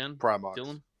called again? Primarchs.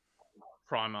 Dylan?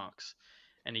 Primarchs.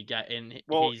 And his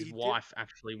he wife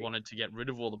actually wanted to get rid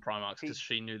of all the Primarchs because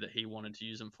she knew that he wanted to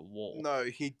use them for war. No,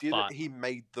 he didn't. But- He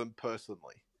made them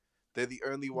personally. They're the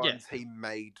only ones he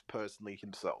made personally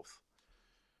himself.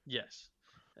 Yes.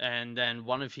 And then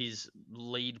one of his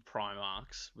lead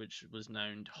Primarchs, which was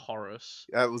named Horus,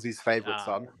 That was his favorite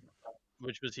son.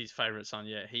 which was his favorite son.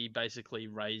 Yeah, he basically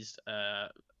raised a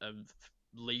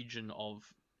legion of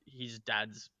his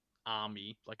dad's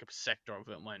army, like a sector of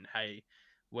it, and went, "Hey,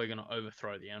 we're gonna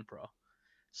overthrow the emperor."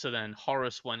 So then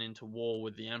Horus went into war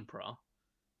with the emperor,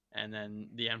 and then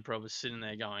the emperor was sitting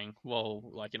there going, "Well,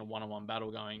 like in a one-on-one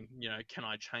battle, going, can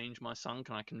I change my son?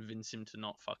 Can I convince him to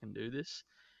not fucking do this?"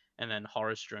 And then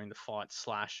Horus during the fight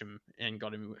slashed him and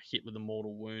got him hit with a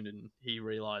mortal wound, and he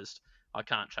realized, I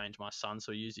can't change my son,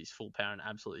 so he used his full power and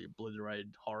absolutely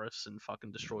obliterated Horus and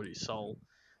fucking destroyed his soul,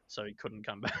 so he couldn't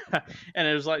come back. And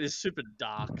it was like this super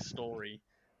dark story,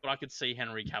 but I could see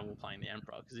Henry Cavill playing the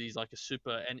Emperor because he's like a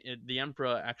super. And the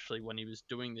Emperor actually, when he was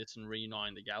doing this and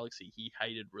reuniting the galaxy, he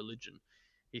hated religion.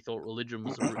 He thought religion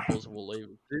was the root cause of all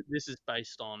evil. This is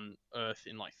based on Earth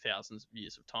in like thousands of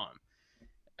years of time.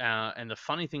 And the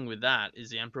funny thing with that is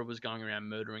the emperor was going around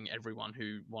murdering everyone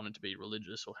who wanted to be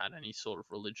religious or had any sort of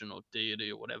religion or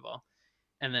deity or whatever.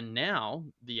 And then now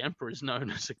the emperor is known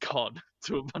as a god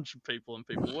to a bunch of people, and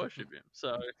people worship him.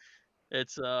 So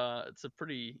it's a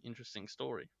pretty interesting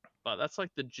story. But that's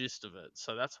like the gist of it.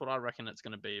 So that's what I reckon it's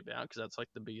going to be about, because that's like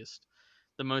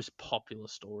the most popular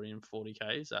story in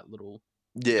 40k is that little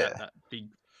that big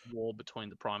war between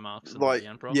the Primarchs and the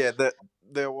emperor.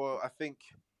 There were I think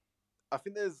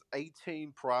there's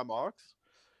 18 Primarchs,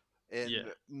 and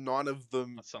Yeah. none of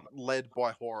them That's something. led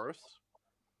by Horus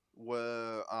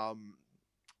were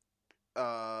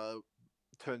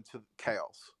turned to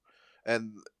chaos,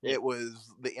 and Yeah. it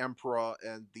was the Emperor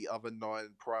and the other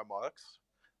 9 Primarchs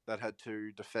that had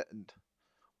to defend.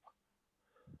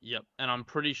 Yep, and I'm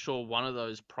pretty sure one of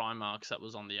those Primarchs that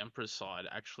was on the Emperor's side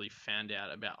actually found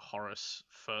out about Horus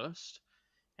first,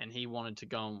 and he wanted to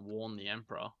go and warn the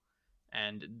Emperor,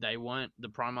 and the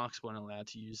Primarchs weren't allowed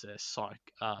to use their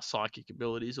psychic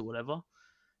abilities or whatever.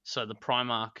 So the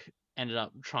Primarch ended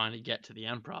up trying to get to the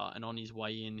Emperor, and on his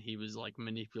way in, he was like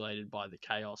manipulated by the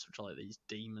Chaos, which are like these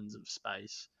demons of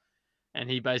space, and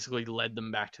he basically led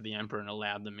them back to the Emperor and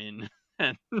allowed them in.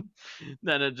 And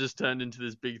then it just turned into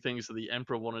this big thing. So the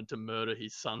Emperor wanted to murder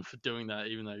his son for doing that,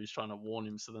 even though he was trying to warn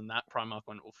him. So then that Primarch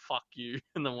went, "Well, fuck you,"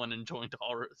 and then went and joined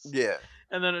Horus. Yeah.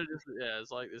 And then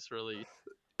it's like this really.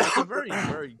 It's a very,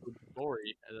 very good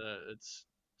story.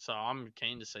 So I'm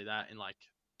keen to see that in like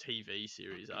TV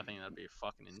series. I think that'd be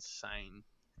fucking insane.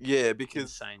 Yeah,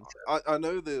 because Insane. I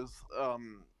know there's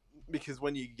because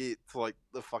when you get to like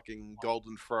the fucking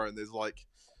Golden Throne, there's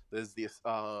this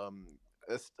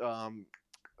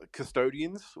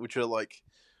custodians, which are like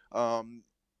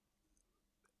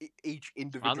each Aren't they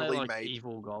individually like made.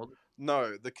 evil gold?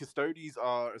 No, the custodians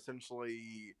are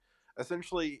essentially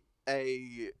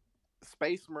a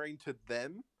space marine to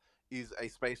them is a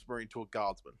space marine to a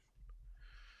guardsman.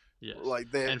 Yes. Like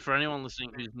they're And for anyone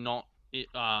listening who's not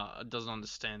doesn't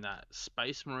understand that,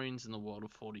 Space Marines in the world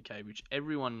of 40k, which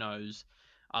everyone knows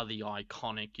are the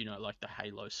iconic, like the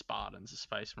Halo Spartans, the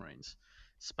Space Marines.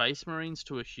 Space Marines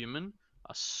to a human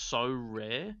are so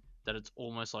rare that it's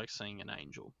almost like seeing an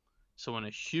angel. So when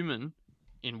a human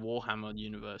in Warhammer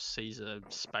universe sees a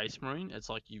Space Marine, it's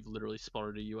like you've literally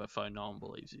spotted a UFO. No one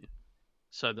believes you.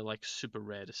 So they're like super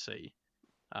rare to see,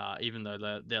 even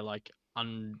though they're like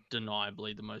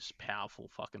undeniably the most powerful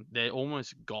fucking. They're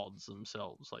almost gods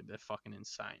themselves. Like they're fucking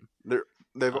insane.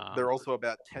 they're also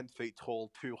about 10 feet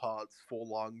tall, 2 hearts, 4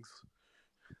 lungs.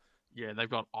 Yeah, they've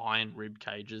got iron rib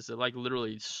cages. They're like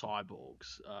literally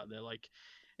cyborgs. They're like,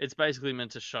 it's basically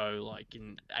meant to show like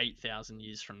in 8,000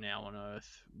 years from now on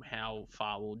Earth how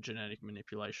far will genetic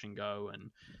manipulation go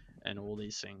and all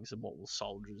these things, and what will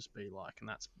soldiers be like, and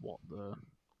that's what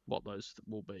those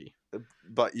will be.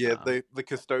 But yeah, the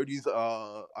custodians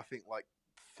are, I think, like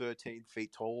 13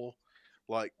 feet tall,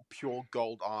 like pure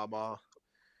gold armor.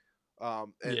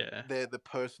 And Yeah. they're the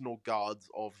personal guards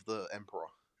of the Emperor.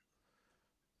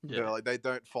 Yeah. They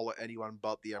don't follow anyone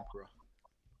but the Emperor.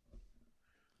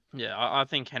 Yeah, I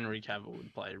think Henry Cavill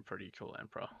would play a pretty cool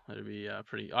Emperor. It'd be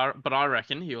but I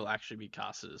reckon he will actually be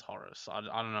casted as Horus. I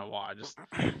don't know why.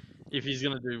 If he's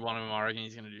gonna do one of them, I reckon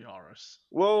he's gonna do Horus.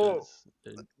 Well,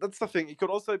 that's the thing. He could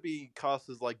also be cast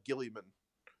as like Gilliman,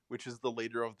 which is the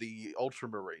leader of the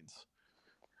Ultramarines.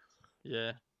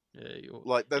 Yeah.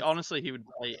 Honestly, he would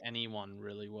play anyone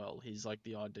really well. He's like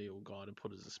the ideal guy to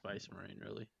put as a Space Marine,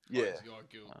 really. Yeah, he's the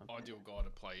ideal guy to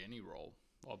play any role.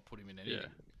 I'd put him in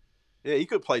anything. Yeah, he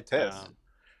could play Tess.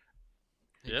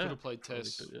 He could have played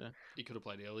Tess. He could have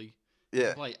played Ellie. Yeah. He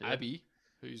could play Abby,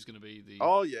 who's going to be the.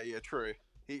 Oh yeah, true.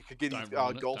 He could get his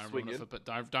golf swinging.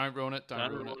 Don't ruin it.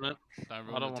 Don't ruin it. Don't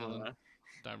ruin it, Dylan.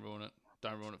 Don't ruin it.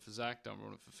 Don't ruin it for Zach. Don't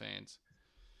ruin it for fans.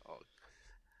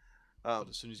 But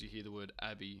as soon as you hear the word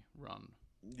Abby, run.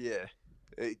 Yeah,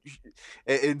 it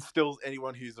instills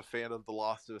anyone who's a fan of The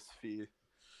Last of Us fear.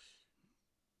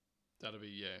 That'll be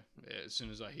yeah. As soon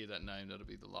as I hear that name, that'll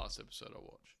be the last episode I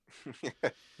watch.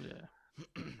 Yeah.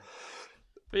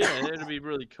 But yeah, it'll be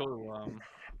really cool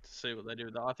to see what they do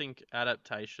with that. I think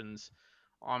adaptations,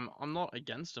 I'm not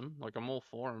against them. Like I'm all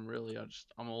for them. Really,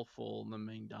 I'm all for them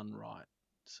being done right.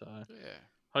 So yeah.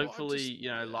 Hopefully,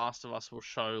 Last of Us will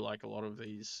show like a lot of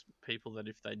these people that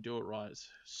if they do it right, it's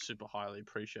super highly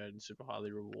appreciated and super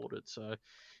highly rewarded. So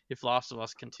if Last of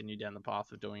Us continue down the path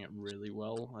of doing it really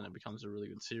well and it becomes a really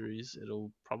good series,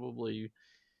 it'll probably,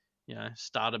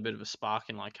 start a bit of a spark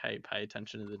in like, hey, pay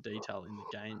attention to the detail in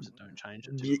the games and don't change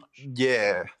it too much.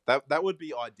 Yeah, that would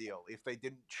be ideal if they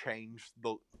didn't change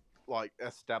the like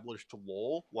established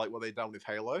lore, like what they done with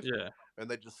Halo. Yeah,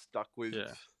 and they just stuck with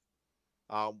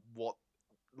what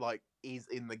like is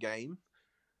in the game,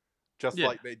 just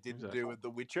like they didn't do with The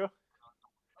Witcher.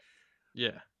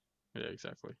 Yeah,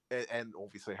 exactly. And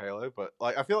obviously Halo, but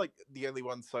like I feel like the only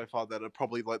ones so far that are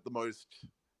probably like the most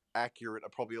accurate are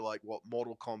probably like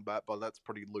Mortal Kombat, but that's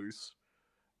pretty loose,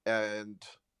 and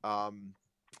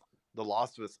The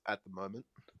Last of Us at the moment.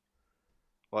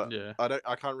 Like,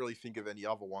 I can't really think of any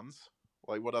other ones.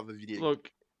 Like what other video?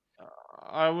 Look,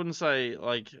 I wouldn't say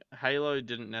like Halo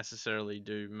didn't necessarily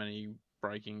do many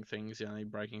breaking things. The only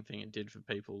breaking thing it did for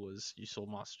people was you saw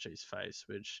Master Chief's face,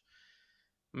 which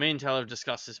me and Taylor have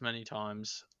discussed this many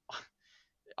times.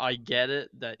 I get it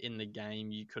that in the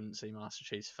game you couldn't see Master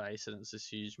Chief's face and it's this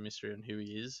huge mystery on who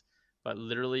he is. But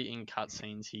literally in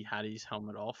cutscenes, he had his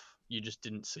helmet off. You just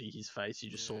didn't see his face. You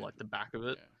just saw like the back of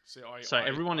it. Yeah. See, So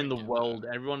everyone in the get world,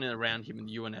 that. everyone around him in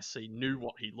the UNSC knew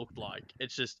what he looked like.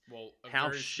 It's just how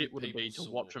very few shit would it be people to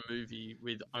saw watch a movie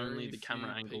with only very the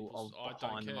camera few angle people- of I don't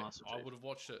behind the care. Master I Chief? would have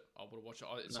watched it.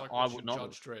 It's No, like I watching would not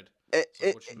Judge have. Dredd. It, It's like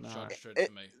it, watching No. Judge Dredd it-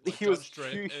 for me. he Like was Judge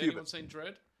Dredd. too Anyone human. seen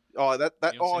Dredd? oh, that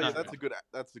You know what I'm yeah, saying?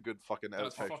 that's a good fucking That's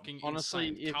adaptation. fucking Honestly,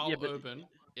 insane. Carl yeah, but Urban,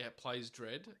 plays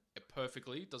Dredd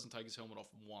perfectly. Doesn't take his helmet off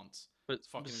once. but It's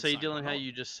fucking see, insane. Dylan, how I know-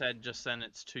 you just said just then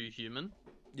it's too human.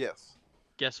 Yes.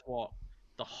 Guess what?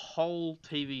 The whole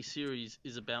TV series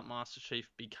is about Master Chief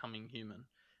becoming human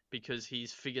because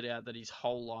he's figured out that his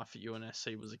whole life at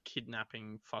UNSC was a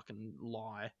kidnapping fucking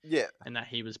lie Yeah. and that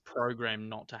he was programmed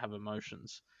not to have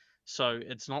emotions. So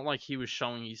it's not like he was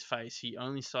showing his face. He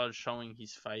only started showing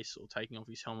his face or taking off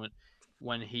his helmet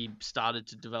when he started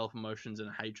to develop emotions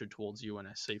and hatred towards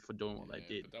UNSC for doing what they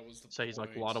did. But that was the So he's like,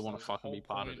 point. well, I don't want That to was the fucking be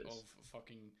whole part of point this. Of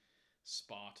fucking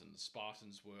Spartans.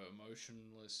 Spartans were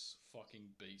emotionless fucking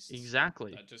beasts.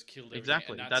 Exactly. That just killed everything.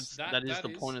 Exactly. And That is the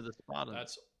point of the Spartans.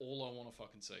 That's all I want to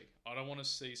fucking see. I don't want to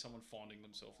see someone finding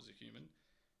themselves as a human.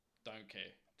 Don't care.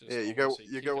 Just, Yeah, I you wanna go see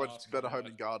you go watch kick-ass Better Home combat.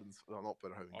 and Gardens. No, not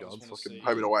Better Home and I just Gardens. wanna Fucking see-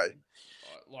 Home and Away.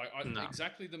 No.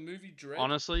 Exactly the movie Dredd.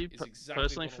 Honestly, is exactly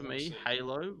personally what I for wanna me, see.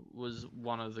 Halo was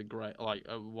one of the great,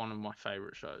 one of my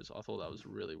favorite shows. I thought that was a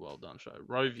really well done show.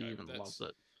 Rovi Okay, even loved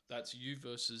it. That's you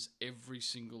versus every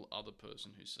single other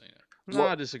person who's seen it. No,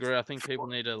 I disagree. I think people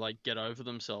need to get over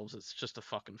themselves. It's just a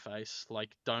fucking face.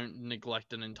 Don't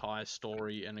neglect an entire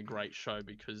story and a great show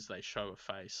because they show a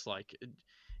face.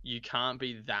 You can't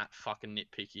be that fucking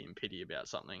nitpicky and pity about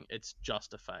something. It's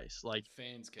just a face.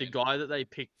 Fans The can. guy that they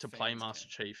picked to play Fans Master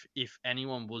can. Chief, if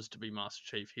anyone was to be Master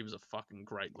Chief, he was a fucking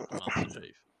great looking Master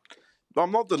Chief.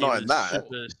 I'm not denying that.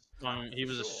 He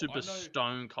was a Sure, super I know-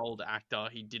 stone cold actor.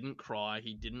 He didn't cry.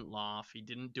 He didn't laugh. He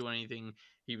didn't do anything.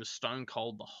 He was stone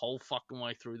cold the whole fucking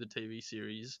way through the TV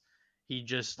series. He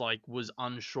just was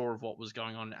unsure of what was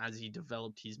going on as he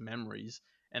developed his memories,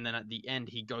 and then at the end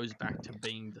he goes back to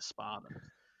being the Spartan.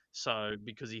 So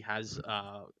because he has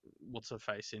what's her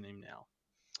face in him now.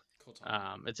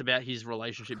 Cortana. It's about his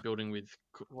relationship building with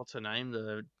what's her name,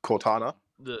 the Cortana.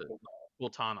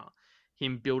 Cortana.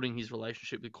 Him building his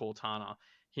relationship with Cortana.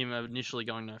 Him initially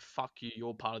going, no, fuck you,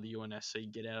 you're part of the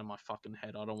UNSC, get out of my fucking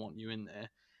head, I don't want you in there.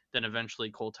 Then eventually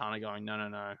Cortana going, no,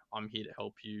 I'm here to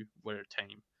help you, we're a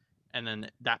team. And then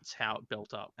that's how it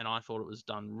built up. And I thought it was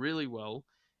done really well.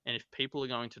 And if people are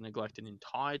going to neglect an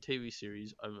entire TV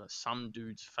series over some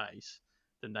dude's face,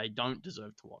 then they don't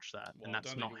deserve to watch that. Well, and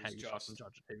that's not how you just- fucking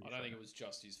judge a TV show. I don't think it was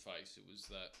just his face. It was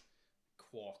that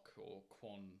Quok or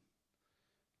Quan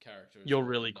character. as You're well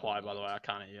really that I quiet, by the way. liked.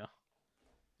 I can't hear you.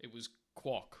 It was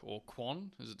Quok or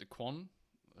Quan. Is it the Quan?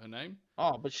 Her name?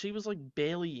 Oh, but she was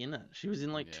barely in it. She was in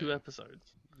 2 Yeah.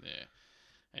 episodes. Yeah.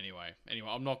 Anyway,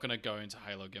 I'm not going to go into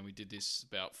Halo again. We did this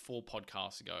about 4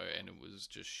 podcasts ago, and it was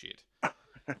just shit.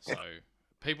 So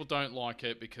people don't like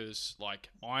it because,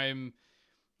 I'm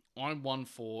one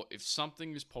for if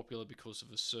something is popular because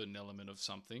of a certain element of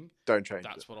something, Don't change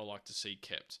that's it. what I like to see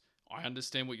kept. I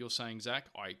understand what you're saying, Zach.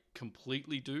 I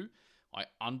completely do. I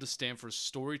understand for a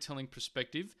storytelling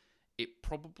perspective, it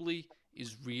probably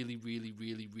is really, really,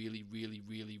 really, really, really,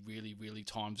 really, really, really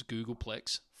times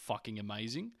Googleplex fucking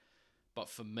amazing. But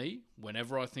for me,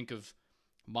 whenever I think of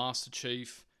Master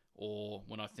Chief or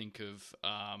when I think of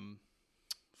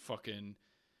fucking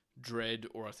Dredd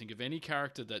or I think of any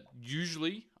character that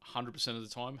usually 100% of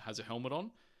the time has a helmet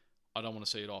on, I don't want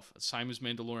to see it off. Same as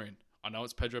Mandalorian. I know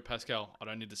it's Pedro Pascal. I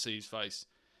don't need to see his face.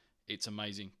 It's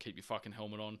amazing. Keep your fucking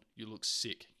helmet on. You look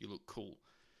sick. You look cool.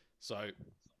 So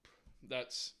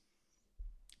that's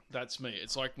me.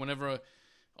 It's like whenever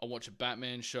I watch a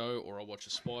Batman show or I watch a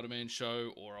Spider-Man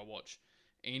show or I watch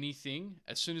anything,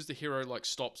 as soon as the hero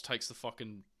stops, takes the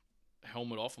fucking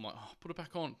helmet off, I'm like, oh, put it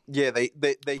back on. Yeah, they Put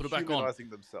it back on. humanizing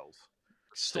themselves.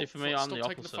 See, for me, I'm the Stop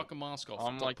taking the opposite. fucking mask off.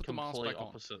 I'm Put the mask complete back on.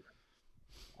 opposite.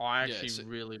 I Yeah, actually so-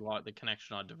 really like the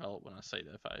connection I develop when I see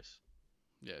their face.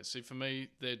 Yeah, see, for me,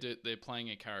 they're playing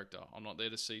a character. I'm not there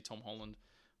to see Tom Holland.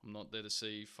 I'm not there to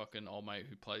see fucking old mate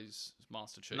who plays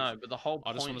Master Chief. No, but the whole I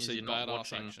point just want is to see you're not badass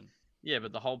watching. action. Yeah,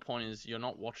 but the whole point is you're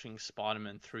not watching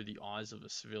Spider-Man through the eyes of a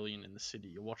civilian in the city.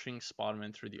 You're watching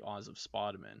Spider-Man through the eyes of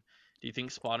Spider-Man. Do you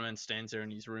think Spider-Man stands there in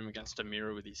his room against a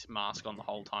mirror with his mask on the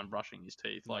whole time, brushing his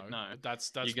teeth? No.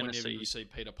 That's You're gonna whenever you see- see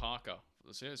Peter Parker.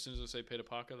 As soon as I see Peter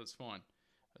Parker, that's fine.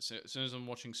 As soon as I'm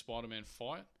watching Spider-Man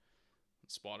fight,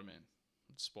 it's Spider-Man.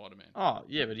 It's Spider-Man. Oh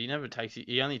yeah, but he never takes it.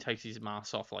 He only takes his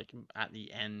mask off like at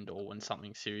the end or when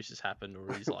something serious has happened,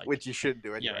 or he's like, which you shouldn't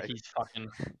do yeah, anyway.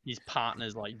 his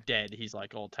partner's like dead. He's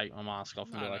like, I'll take my mask off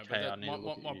and be like, hey, I need to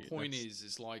look at you. My point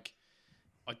is like,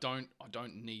 I don't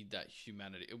need that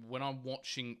humanity when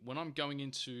I'm going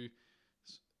into,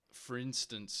 for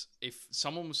instance, if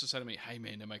someone was to say to me, hey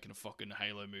man, they're making a fucking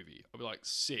Halo movie, I'd be like,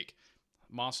 sick.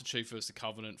 Master Chief versus the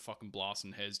Covenant, fucking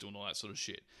blasting heads, doing all that sort of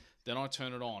shit. Then I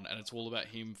turn it on, and it's all about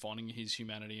him finding his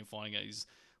humanity and finding out he's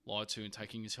lied to and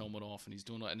taking his helmet off, and he's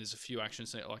doing that. And there's a few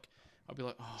actions that, like, I'd be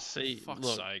like, oh, see, for fuck's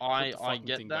look, sake, I put the fucking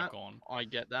get thing that. back on. I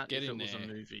get that. Get if in it was there. a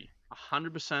movie,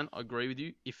 100% agree with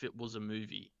you. If it was a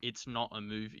movie, it's not a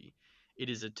movie. It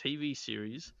is a TV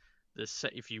series.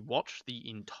 If you watch the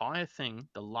entire thing,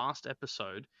 the last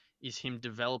episode is him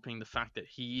developing the fact that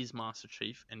he is Master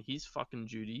Chief and his fucking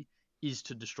duty is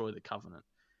to destroy the Covenant.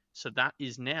 So that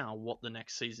is now what the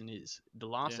next season is. The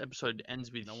last episode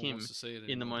ends with him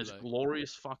in the most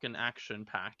glorious fucking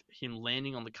action-packed, him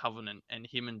landing on the Covenant and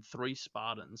him and 3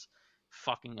 Spartans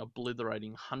fucking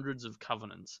obliterating hundreds of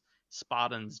Covenants,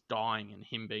 Spartans dying and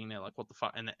him being there like, what the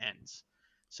fuck, and it ends.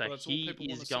 So he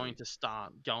is going to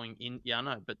start going in. Yeah, I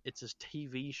know, but it's a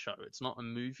TV show. It's not a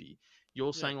movie.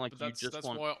 You're saying like you just that's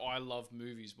want. That's why I love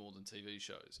movies more than TV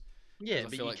shows. Yeah, but I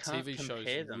feel you like can't TV compare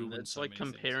shows them. It's like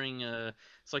comparing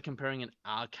it's like comparing an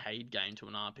arcade game to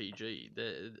an RPG.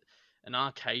 An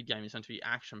arcade game is meant to be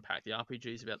action packed. The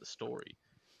RPG is about the story.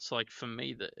 So like for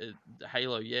me, the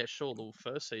Halo, yeah, sure, the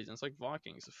first season it's like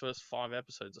Vikings. The first 5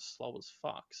 episodes are slow as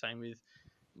fuck. Same with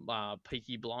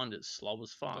Peaky Blinders, slow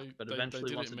as fuck. But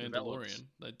eventually, once it develops,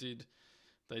 they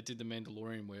did the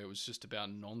Mandalorian where it was just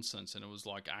about nonsense and it was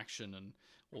like action and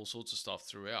all sorts of stuff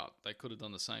throughout. They could have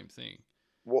done the same thing.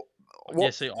 What? Yeah,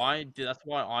 see, that's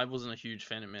why I wasn't a huge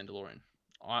fan of Mandalorian.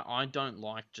 I don't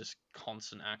like just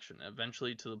constant action.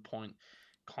 Eventually, to the point,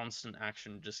 constant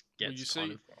action just gets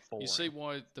kind of boring. You see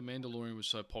why the Mandalorian was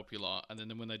so popular, and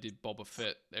then when they did Boba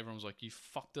Fett, everyone was like, "You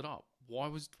fucked it up.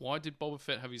 Why did Boba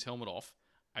Fett have his helmet off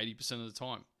 80% of the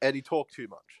time?" And he talked too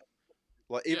much.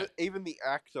 Like even the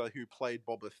actor who played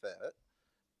Boba Fett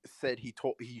said he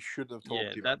shouldn't have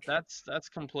talked too much. That's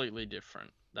completely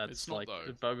different. That's like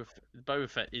Boba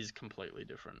Fett is completely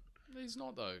different. He's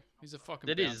not though. He's a fucking.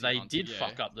 That is. They did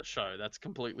fuck up the show. That's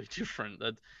completely different.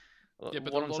 But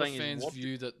what I'm saying is,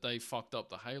 view that they fucked up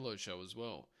the Halo show as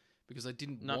well because they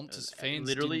didn't want to. Fans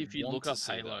literally, if you look up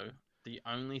Halo, the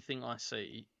only thing I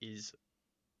see is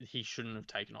he shouldn't have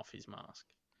taken off his mask.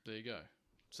 There you go.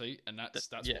 See, and that's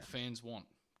what fans want.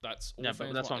 That's all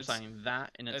but that's what I'm saying.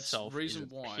 That in itself is a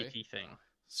picky thing.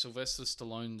 Sylvester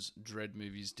Stallone's Dredd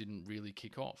movies didn't really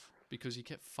kick off because he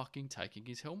kept fucking taking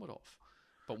his helmet off.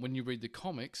 But when you read the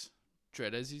comics,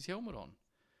 Dredd has his helmet on,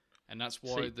 and that's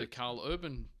why the Carl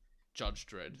Urban Judge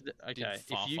Dredd. Okay,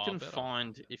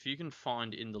 if you can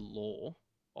find in the lore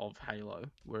of Halo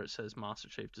where it says Master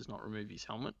Chief does not remove his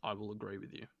helmet, I will agree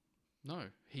with you. No,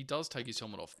 he does take his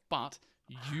helmet off, but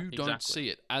you don't see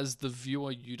it. As the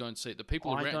viewer, you don't see it. The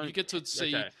people around, you get to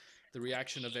see the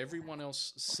reaction of everyone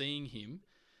else seeing him,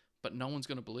 but no one's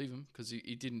going to believe him because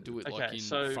he didn't do it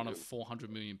in front of 400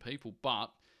 million people.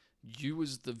 But you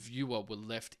as the viewer were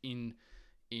left in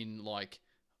like,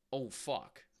 oh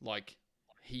fuck, like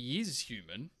he is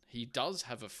human. He does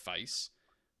have a face,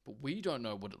 but we don't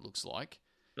know what it looks like.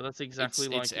 But that's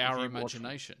exactly it's our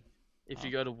imagination. If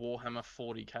you go to Warhammer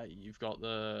 40k, you've got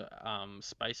the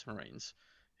Space Marines,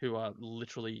 who are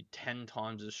literally 10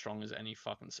 times as strong as any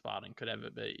fucking Spartan could ever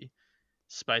be.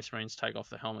 Space Marines take off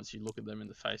the helmets, you look at them in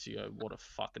the face, you go, what a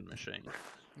fucking machine.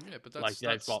 Yeah, but that's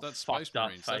Space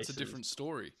Marines. That's a different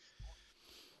story.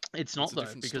 It's not though,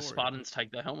 because Spartans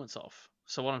take their helmets off.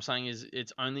 So what I'm saying is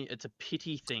it's a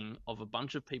pity thing of a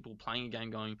bunch of people playing a game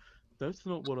going, that's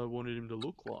not what I wanted him to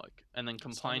look like. And then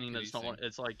complaining that it's not what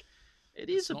it's like. It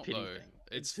is a pity thing.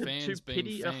 It's fans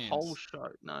being fans. A whole show.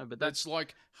 No, but that's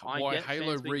like why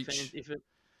Halo Reach.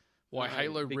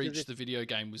 Halo Reach, the video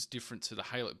game, was different to the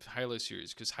Halo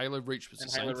series because Halo Reach was the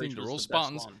same thing. They're all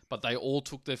Spartans, but they all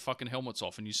took their fucking helmets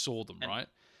off, and you saw them, right?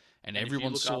 And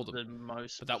everyone saw them. The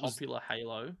most popular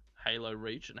Halo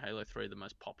Reach, and Halo 3 are the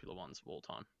most popular ones of all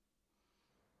time.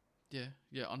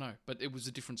 Yeah, I know, but it was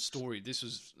a different story. This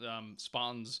was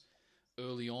Spartans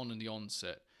early on in the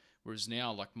onset. Whereas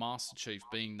now, like Master Chief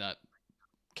being that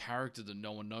character that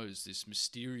no one knows, this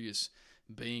mysterious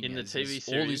being. In the TV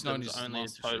series, there was only a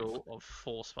total of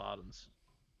 4 Spartans.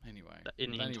 Anyway.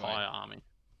 In the entire army.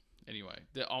 Anyway,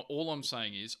 all I'm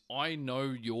saying is I know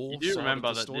your You do side remember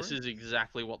of the that story. this is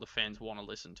exactly what the fans want to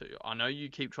listen to. I know you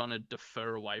keep trying to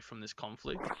defer away from this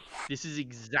conflict. This is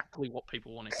exactly what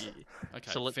people want to hear.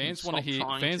 Okay, So fans want to hear.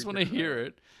 Fans want to hear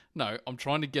it. No, I'm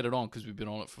trying to get it on because we've been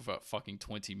on it for fucking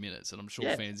 20 minutes, and I'm sure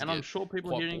fans. And I'm sure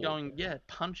people quite hearing bored. going, yeah,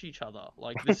 punch each other.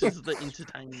 Like this is the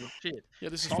entertainment shit. Yeah,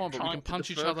 this is Stop fine, but we trying can to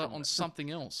punch each defer other from on it. something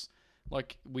else.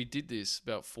 Like we did this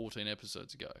about 14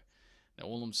 episodes ago. Now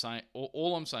all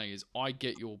I'm saying is I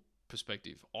get your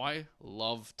perspective. I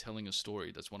love telling a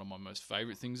story. That's one of my most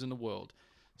favorite things in the world.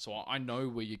 So I know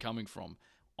where you're coming from.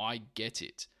 I get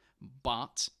it.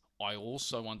 But I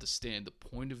also understand the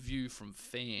point of view from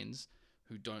fans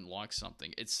who don't like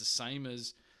something. It's the same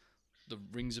as the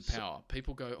Rings of Power.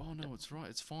 People go, "Oh no, it's right.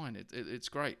 It's fine. It's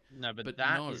great." No, but no,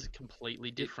 that is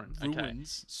completely different. It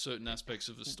ruins certain aspects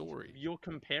of the story. You're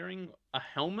comparing a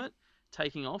helmet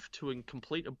taking off to a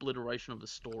complete obliteration of the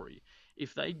story.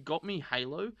 If they got me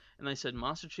Halo and they said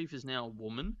Master Chief is now a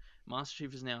woman, Master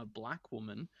Chief is now a black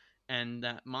woman, and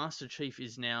that Master Chief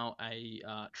is now a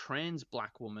trans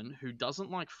black woman who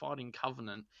doesn't like fighting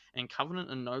Covenant, and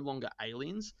Covenant are no longer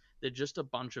aliens, they're just a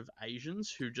bunch of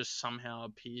Asians who just somehow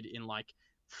appeared in like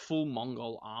full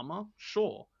Mongol armor,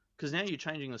 sure, because now you're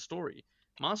changing the story.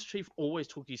 Master Chief always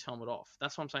took his helmet off.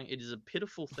 That's what I'm saying. It is a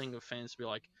pitiful thing of fans to be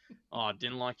like, oh, I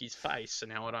didn't like his face,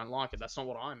 and now I don't like it. That's not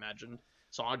what I imagined.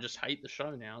 So I just hate the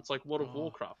show now. It's like World of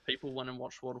Warcraft. People went and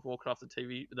watched World of Warcraft,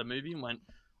 the movie, and went,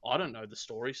 I don't know the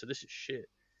story, so this is shit.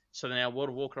 So now World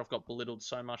of Warcraft got belittled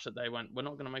so much that they went, we're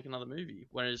not going to make another movie.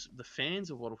 Whereas the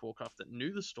fans of World of Warcraft that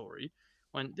knew the story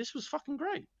went, this was fucking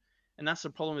great. And that's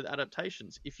the problem with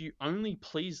adaptations. If you only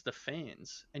please the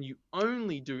fans and you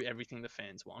only do everything the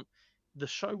fans want, the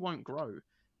show won't grow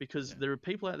because there are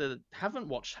people out there that haven't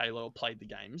watched Halo or played the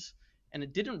games, and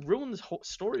it didn't ruin the whole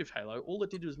story of Halo. All it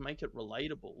did was make it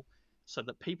relatable so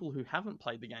that people who haven't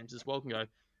played the games as well can go,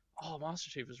 oh, Master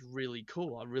Chief was really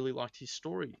cool. I really liked his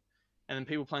story. And then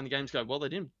people playing the games go, well, they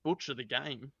didn't butcher the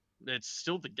game. It's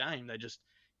still the game. They just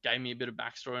gave me a bit of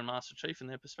backstory on Master Chief and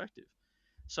their perspective.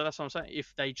 So that's what I'm saying.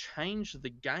 If they changed the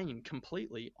game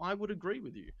completely, I would agree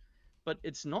with you. But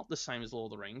it's not the same as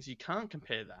Lord of the Rings. You can't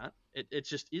compare that. It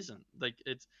just isn't. Like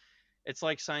it's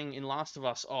like saying in Last of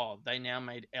Us, oh, they now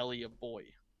made Ellie a boy.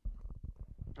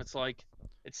 It's like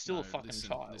it's still a fucking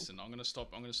child. Listen, I'm gonna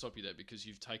stop you there because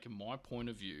you've taken my point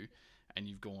of view and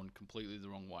you've gone completely the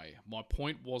wrong way. My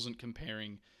point wasn't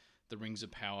comparing the Rings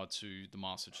of Power to the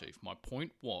Master Chief. My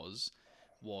point was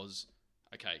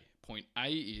okay, point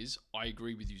A is I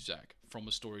agree with you, Zach, from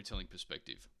a storytelling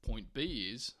perspective. Point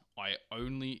B is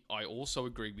I also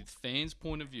agree with fans'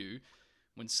 point of view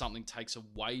when something takes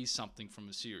away something from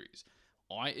a series,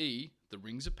 i.e., the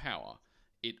Rings of Power.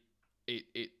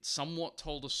 It somewhat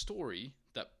told a story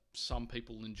that some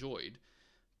people enjoyed,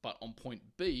 but on point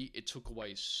B, it took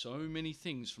away so many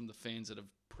things from the fans that have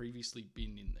previously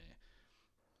been in there.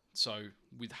 So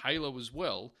with Halo as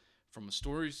well, from a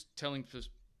storytelling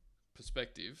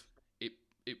perspective,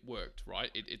 it worked, right?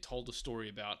 It told a story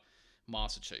about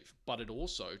Master Chief, but it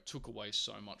also took away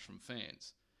so much from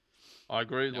fans. I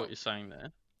agree with what you're saying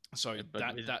there. So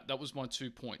that was my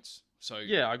 2 points. So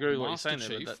yeah, I agree with what you're saying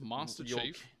there. Master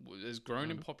Chief has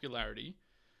grown in popularity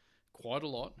quite a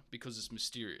lot because it's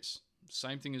mysterious.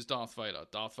 Same thing as Darth Vader.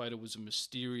 Darth Vader was a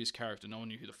mysterious character. No one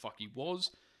knew who the fuck he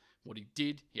was, what he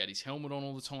did. He had his helmet on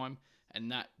all the time,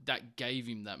 and that gave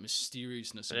him that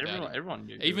mysteriousness about him. Everyone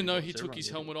knew. Even though he took his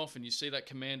helmet off, and you see that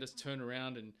commander turn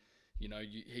around, and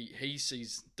he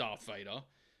sees Darth Vader,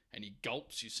 and he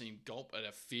gulps. You see him gulp out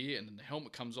of fear, and then the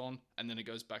helmet comes on, and then it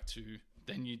goes back to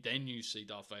then you see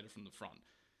Darth Vader from the front.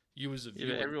 You as a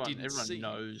viewer everyone see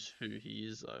knows who he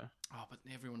is though. Oh, but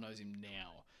everyone knows him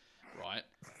now, right?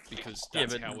 Because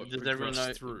that's how it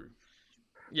progressed through.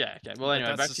 Yeah, okay. Well,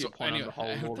 anyway, back to your point on the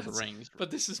whole Lord of the Rings.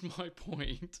 But this is my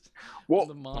point on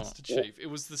the Master Chief. It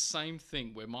was the same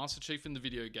thing where Master Chief in the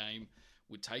video game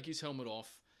would take his helmet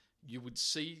off. You would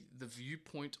see the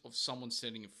viewpoint of someone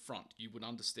standing in front. You would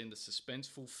understand the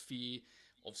suspenseful fear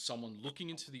of someone looking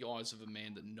into the eyes of a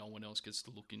man that no one else gets to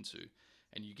look into.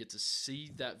 And you get to see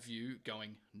that view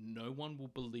going, no one will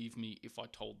believe me if I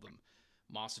told them.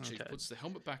 Master Chief puts the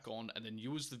helmet back on, and then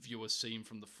you as the viewer see him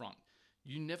from the front.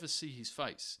 You never see his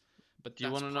face. But do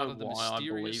you want to know why I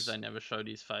believe they never showed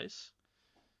his face?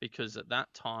 Because at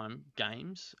that time,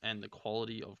 games and the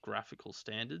quality of graphical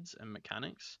standards and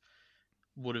mechanics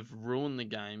would have ruined the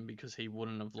game because he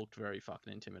wouldn't have looked very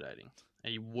fucking intimidating.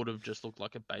 He would have just looked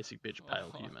like a basic bitch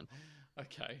pale human.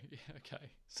 Okay.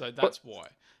 So that's why.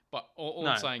 But all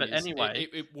I'm saying is, anyway,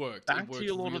 it worked. Back to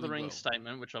your Lord of the Rings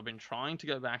statement, which I've been trying to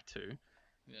go back to.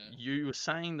 You were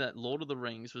saying that Lord of the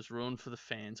Rings was ruined for the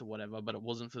fans or whatever, but it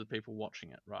wasn't for the people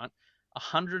watching it, right?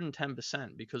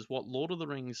 110%, because what Lord of the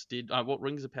Rings did, what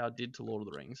Rings of Power did to Lord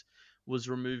of the Rings was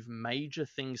remove major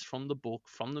things from the book,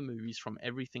 from the movies, from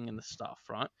everything in the stuff,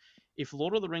 right? If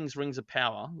Lord of the Rings of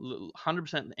Power,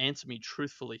 100% answer me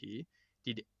truthfully here,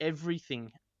 did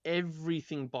everything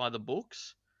by the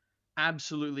books,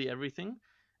 absolutely everything,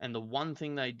 and the one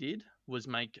thing they did was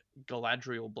make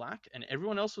Galadriel black, and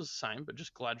everyone else was the same, but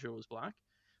just Galadriel was black,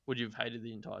 would you have hated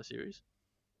the entire series?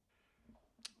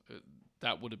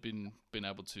 That would have been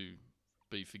able to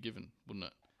be forgiven, wouldn't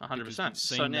it? 100%.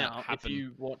 So now, if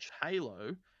you watch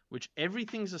Halo, which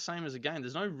everything's the same as a game,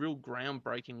 there's no real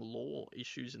groundbreaking lore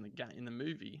issues in the game, in the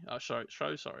movie, show,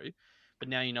 sorry. But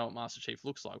now you know what Master Chief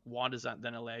looks like. Why does that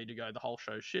then allow you to go, the whole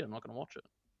show's shit, I'm not going to watch it?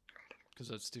 Because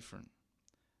that's different.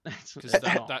 Because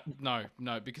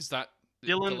because that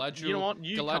Dylan, Galadriel, you know what?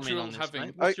 You come in on this, having,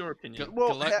 mate. What's your opinion?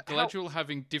 Galadriel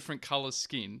having different color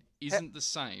skin isn't the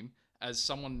same as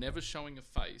someone never showing a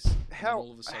face.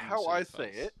 All of a sudden how I see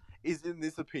it is in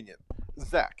this opinion.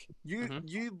 Zach, you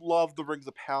love the Rings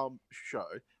of Power show,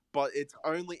 but it's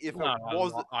only if it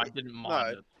wasn't. I didn't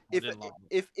mind it.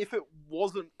 If it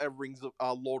wasn't a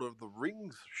Lord of the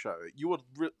Rings show, you would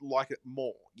like it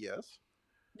more. Yes.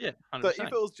 Yeah, 100%. So if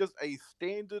it was just a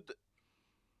standard,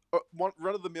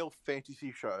 run-of-the-mill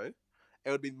fantasy show, it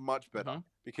would be much better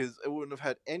because it wouldn't have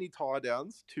had any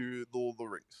tie-downs to Lord of the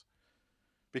Rings.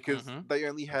 Because they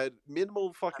only had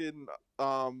minimal fucking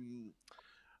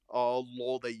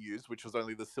lore they used, which was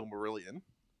only the Silmarillion.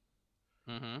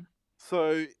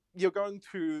 So you're going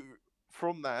to,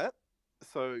 from that,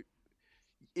 so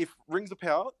if Rings of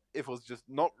Power, if it was just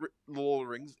not Lord of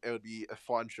the Rings, it would be a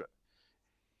fine show.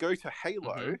 Go to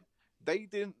Halo, they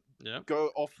didn't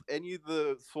go off any of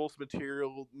the source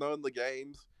material, none of the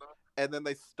games, and then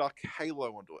they stuck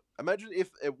Halo onto it. Imagine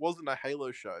if it wasn't a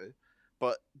Halo show,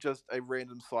 but just a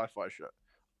random sci-fi show.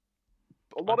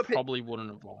 I probably wouldn't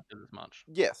have liked it as much.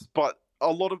 Yes, but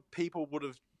a lot of people would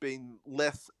have been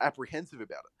less apprehensive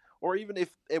about it. Or even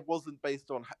if it wasn't based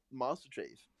on Master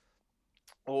Chief,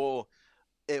 or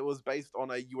it was based on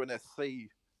a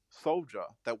UNSC soldier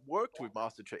that worked with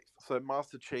Master Chief. So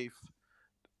Master Chief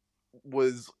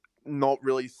was not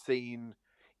really seen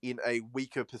in a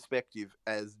weaker perspective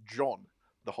as John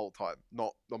the whole time,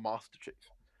 not the Master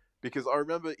Chief. Because I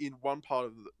remember in one part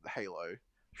of the Halo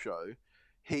show,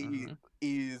 he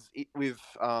is with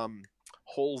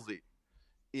Halsey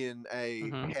in a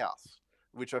house,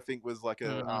 which I think was like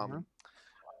a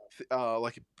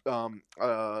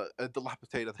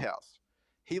dilapidated house.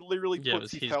 He literally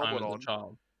puts his helmet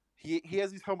on. He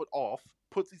has his helmet off,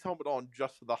 puts his helmet on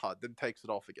just for the HUD, then takes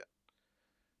it off again.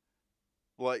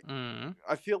 Like,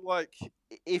 I feel like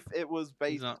if it was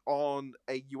based on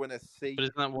a UNSC... But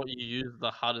isn't that what you use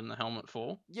the HUD and the helmet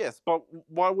for? Yes, but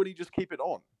why would he just keep it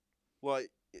on?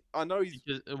 Like, I know he's...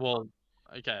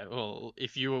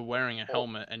 if you were wearing a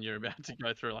helmet and you're about to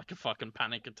go through like a fucking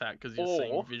panic attack because you're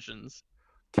seeing visions,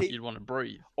 you'd want to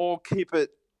breathe. Or keep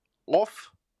it off,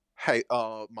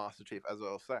 Master Chief, as I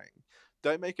was saying.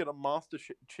 Don't make it a Master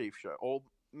Chief show, or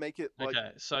make it like...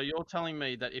 Okay, so you're telling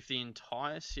me that if the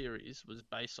entire series was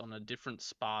based on a different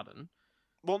Spartan,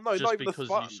 just because you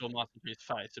saw Master Chief's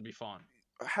face, it'd be fine.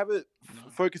 Have it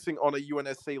focusing on a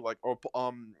UNSC, like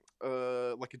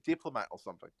a diplomat or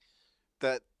something.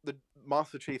 That the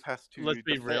Master Chief has to... Let's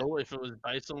be real, if it was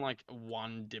based on like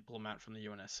one diplomat from the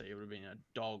UNSC, it would have been a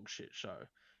dog shit show.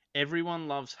 Everyone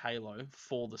loves Halo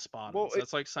for the Spartans. Well,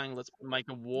 that's like saying let's make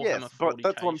a Warhammer 40K but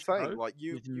that's what I'm saying. Like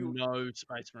with no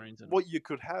Space Marines in it. What you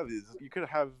could have is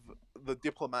the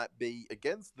diplomat be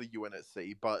against the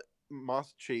UNSC, but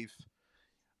Master Chief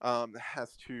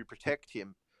has to protect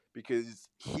him because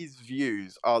his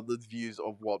views are the views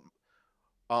of what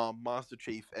Master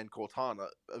Chief and Cortana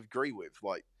agree with.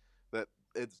 Like that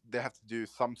they have to do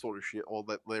some sort of shit, or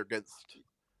that they're against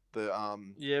the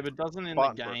but doesn't in the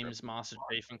games program. Master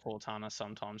Chief and Cortana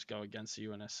sometimes go against the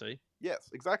UNSC? Yes,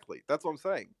 exactly. That's what I'm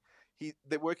saying.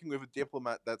 They're working with a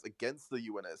diplomat that's against the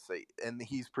UNSC, and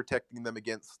he's protecting them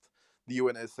against the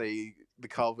UNSC, the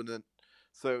Covenant.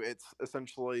 So it's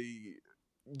essentially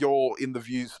you're in the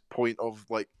viewpoint of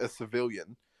like a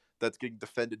civilian that's getting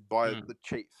defended by the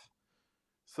chief.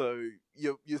 So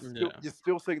you're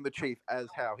still seeing the chief as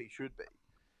how he should be.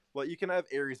 Like, you can have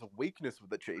areas of weakness with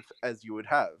the chief, as you would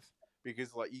have,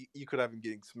 because like you could have him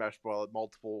getting smashed by like,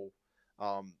 multiple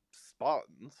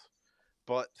Spartans,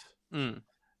 but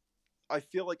I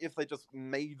feel like if they just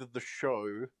made the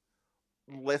show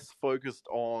less focused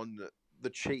on the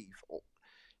chief,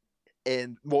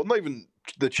 and well, not even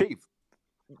the chief,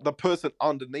 the person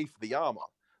underneath the armor,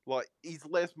 Like, he's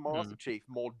less Master Chief,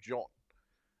 more John.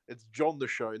 It's John the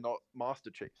show, not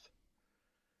Master Chief.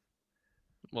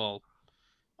 Well,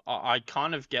 I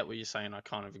kind of get what you're saying. I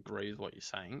kind of agree with what you're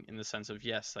saying in the sense of,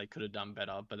 yes, they could have done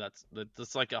better, but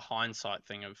that's like a hindsight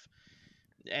thing of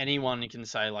anyone can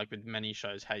say, like with many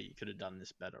shows, hey, you could have done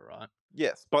this better, right?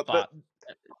 Yes, but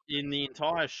in the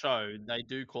entire show, they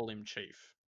do call him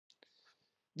Chief.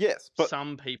 Yes, but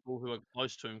some people who are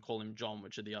close to him call him John,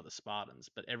 which are the other Spartans,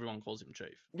 but everyone calls him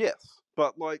Chief. Yes,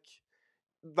 but like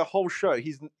the whole show,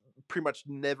 he's pretty much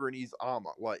never in his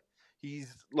armor. Like,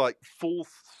 he's like full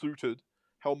suited,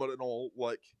 helmet and all,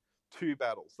 like 2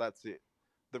 battles. That's it.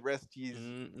 The rest he's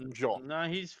John. No,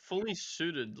 he's fully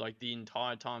suited like the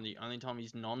entire time. The only time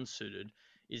he's non-suited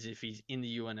is if he's in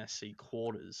the UNSC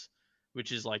quarters,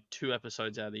 which is like 2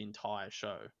 episodes out of the entire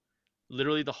show.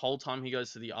 Literally the whole time he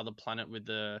goes to the other planet with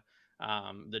the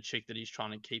chick that he's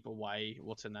trying to keep away.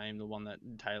 What's her name? The one that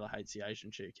Taylor hates, the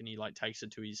Asian chick, and he like takes her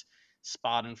to his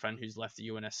Spartan friend who's left the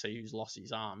UNSC, who's lost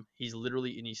his arm. He's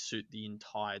literally in his suit the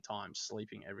entire time,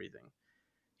 sleeping, everything.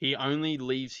 He only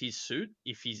leaves his suit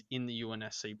if he's in the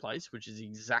UNSC place, which is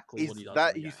exactly what he does.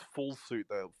 That his full suit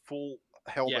though, full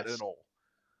helmet and all?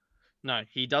 No,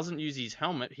 he doesn't use his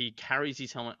helmet. He carries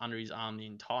his helmet under his arm the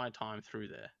entire time through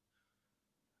there.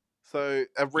 So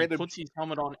he puts his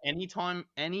helmet on anytime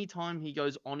he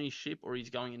goes on his ship or he's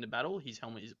going into battle. His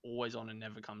helmet is always on and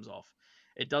never comes off.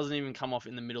 It doesn't even come off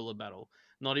in the middle of battle.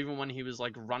 Not even when he was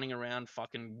like running around,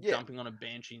 fucking jumping on a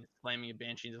banshee and slamming a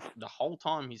banshee. The whole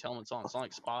time his helmet's on. It's not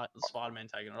like Spider-Man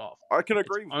taking it off. I can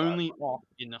agree with only that. Off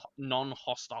in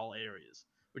non-hostile areas,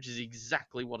 which is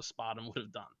exactly what a Spartan would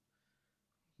have done.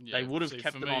 Yeah, they would have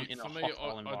kept it on in a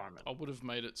hostile environment. I would have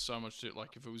made it so much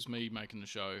like if it was me making the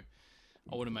show,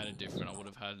 I would have made it different. I would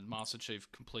have had Master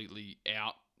Chief completely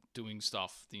out doing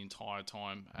stuff the entire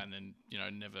time, and then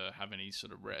never have any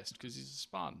sort of rest because he's a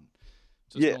Spartan.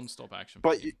 Just non-stop action.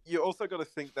 But you also got to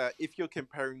think that if you're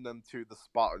comparing them to the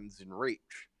Spartans in Reach,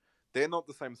 they're not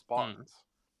the same Spartans.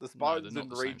 The Spartans in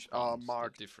Reach are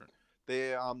marked different.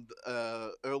 They're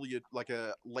earlier, like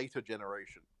a later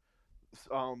generation.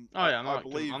 I'm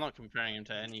not comparing him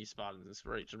to any Spartans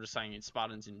in Reach. I'm just saying it's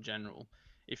Spartans in general.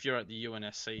 If you're at the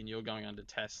UNSC and you're going under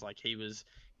tests, like he was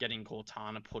getting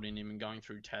Cortana put in him and going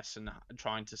through tests and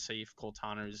trying to see if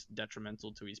Cortana is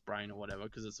detrimental to his brain or whatever,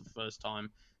 because it's the first time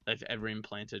they've ever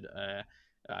implanted a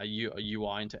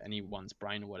UI into anyone's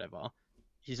brain or whatever,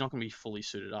 he's not going to be fully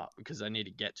suited up because they need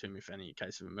to get to him if any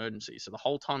case of emergency. So the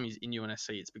whole time he's in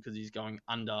UNSC, it's because he's going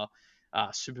under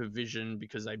supervision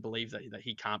because they believe that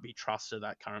he can't be trusted at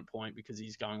that current point because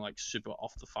he's going like super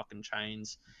off the fucking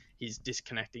chains. He's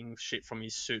disconnecting shit from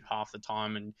his suit half the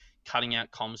time and cutting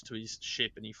out comms to his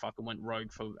ship, and he fucking went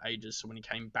rogue for ages. So when he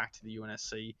came back to the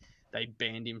UNSC, they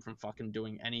banned him from fucking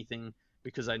doing anything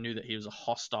because they knew that he was a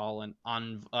hostile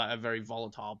and a very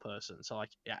volatile person. So like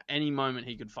at any moment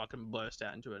he could fucking burst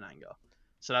out into an anger.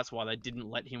 So that's why they didn't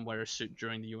let him wear a suit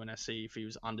during the UNSC if he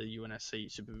was under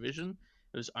UNSC supervision.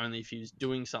 It was only if he was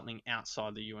doing something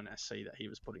outside the UNSC that he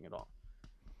was putting it on.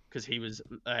 Because he was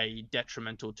a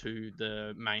detrimental to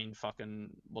the main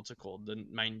the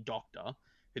main doctor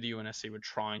who the UNSC were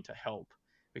trying to help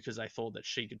because they thought that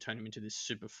she could turn him into this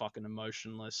super fucking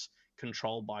emotionless,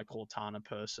 controlled by Cortana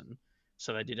person.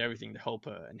 So they did everything to help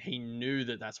her. And he knew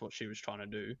that that's what she was trying to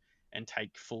do and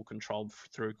take full control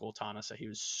through Cortana. So he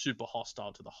was super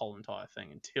hostile to the whole entire thing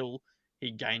until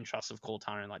he gained trust of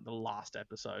Cortana in like the last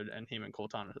episode, and him and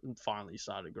Cortana finally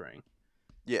started agreeing.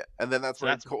 Yeah, and then that's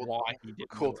why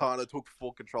Cortana took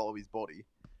full control of his body.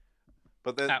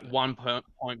 But then at one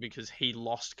point, because he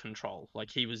lost control,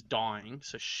 like he was dying,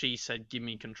 so she said, "Give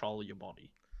me control of your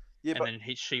body." Yeah, and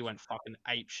then she went fucking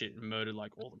ape shit and murdered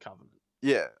like all the Covenant.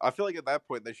 Yeah, I feel like at that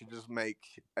point they should just make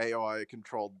AI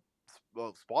controlled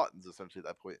Spartans essentially at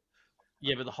that point.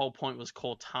 Yeah, but the whole point was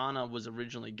Cortana was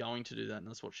originally going to do that, and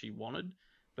that's what she wanted.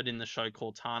 But in the show,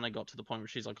 Cortana got to the point where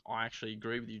she's like, I actually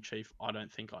agree with you, Chief. I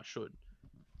don't think I should.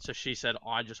 So she said,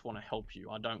 I just want to help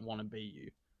you. I don't want to be you.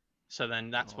 So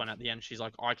then that's when at the end she's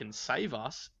like, I can save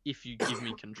us if you give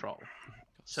me control.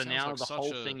 So now like the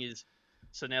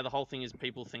whole thing is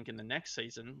people think in the next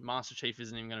season, Master Chief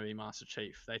isn't even going to be Master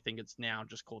Chief. They think it's now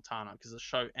just Cortana because the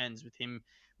show ends with him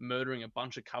murdering a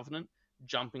bunch of Covenant,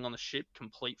 jumping on the ship,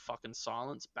 complete fucking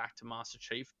silence, back to Master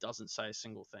Chief, doesn't say a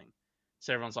single thing.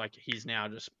 So everyone's like, he's now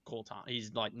just Cortana.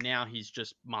 He's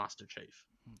just Master Chief.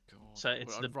 Oh, God. So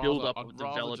it's the build-up of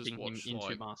developing him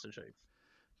into Master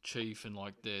Chief and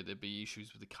like there'd be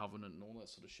issues with the Covenant and all that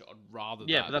sort of shit. I'd rather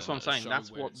but that's what I'm saying.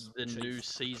 That's what the new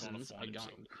seasons are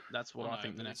going. That's what I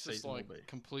think the next season will be.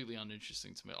 Completely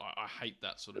uninteresting to me. I hate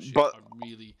that sort of shit. I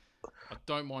really I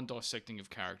don't mind dissecting of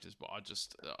characters, but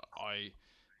I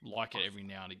like it every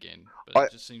now and again. But I-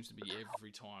 it just seems to be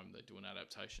every time they do an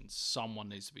adaptation, someone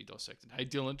needs to be dissected. Hey,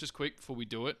 Dylan, just quick before we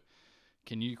do it,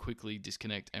 can you quickly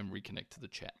disconnect and reconnect to the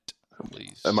chat,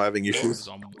 please? Am I having issues?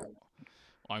 Because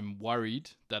I'm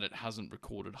worried that it hasn't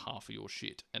recorded half of your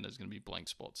shit, and there's going to be blank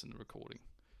spots in the recording.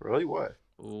 Really? Why?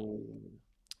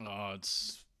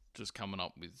 It's just coming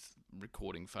up with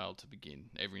recording failed to begin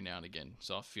every now and again.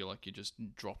 So I feel like you're just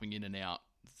dropping in and out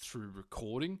through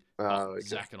recording. But Okay.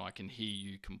 Zach and I can hear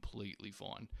you completely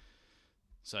fine.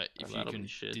 So if you That'll can be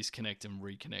shit. disconnect and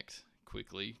reconnect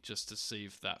quickly, just to see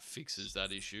if that fixes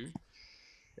that issue.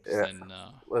 Yeah. Then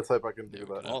Let's hope I can do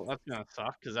Yeah, that. Well, that's gonna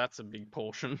suck because that's a big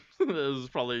portion. There's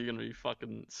probably gonna be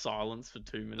fucking silence for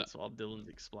 2 minutes while Dylan's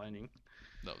explaining.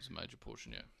 that was a major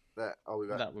portion, yeah. I'll be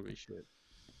back. That would be shit.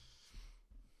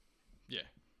 Yeah.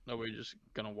 No, we're just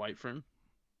gonna wait for him.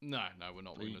 No, we're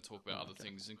not. We're going to talk about other Okay.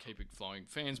 things and keep it flowing.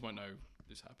 Fans won't know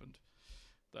this happened.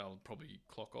 They'll probably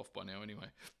clock off by now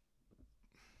anyway.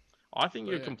 I think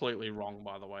But you're yeah. completely wrong,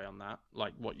 by the way, on that.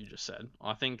 Like what you just said.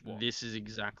 I think What? this is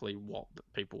exactly what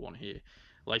people want to hear.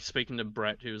 Like speaking to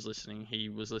Brett, who was listening, he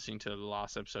was listening to the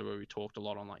last episode where we talked a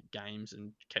lot on like games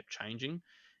and kept changing.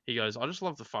 He goes, "I just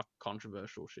love the fuck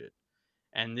controversial shit,"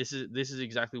 and this is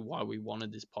exactly why we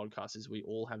wanted this podcast. Is we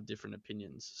all have different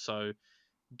opinions, so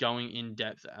going in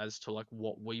depth as to like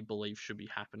what we believe should be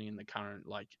happening in the current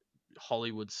like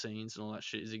Hollywood scenes and all that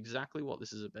shit is exactly what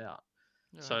this is about.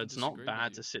 Yeah, I So haven't it's not disagreed with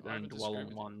bad you. to sit I there and haven't dwell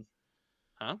disagreed on with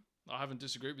you. one. I haven't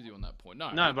disagreed with you on that point.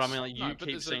 No, No, but I it's- mean, like, you but keep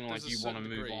there's saying, like, there's a you wanna certain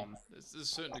move degree- on. There's a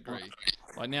certain degree.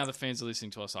 Like, now the fans are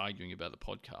listening to us arguing about the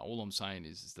podcast. All I'm saying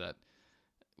is that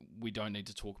we don't need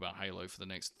to talk about Halo for the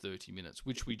next 30 minutes,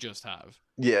 which we just have.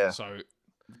 Yeah. So,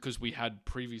 because we had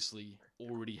previously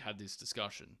already had this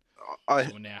discussion. I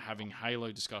So we're now having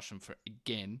Halo discussion for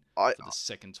the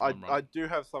second I time running. I do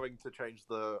have something to change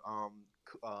the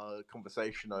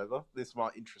conversation over. This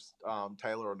might interest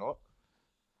Taylor or not.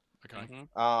 Okay.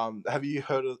 Have you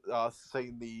heard of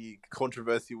seen the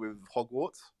controversy with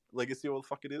Hogwarts Legacy, or what the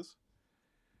fuck it is?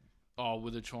 Oh,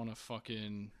 were they trying to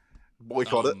fucking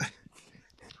Boycott it.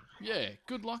 Yeah,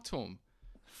 good luck to them.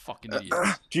 Fucking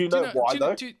idiots. Do you know why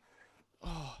though?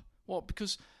 What?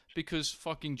 Because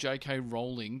fucking J.K.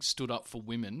 Rowling stood up for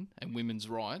women and women's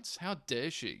rights. How dare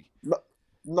she?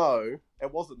 No,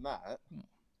 it wasn't that.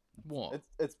 What?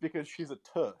 It's because she's a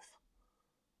TERF.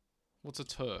 What's a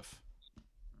turf?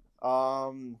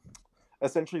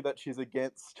 Essentially that she's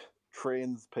against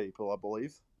trans people, I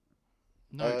believe.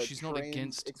 No, she's not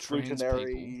against trans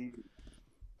people.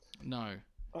 No.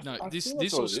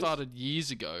 This all started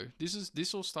years ago.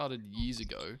 This all started years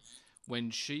ago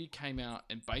when she came out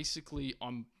and basically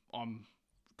I'm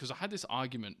because I had this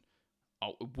argument.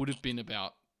 Oh, it would have been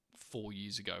about 4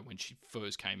 years ago when she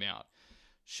first came out.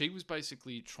 She was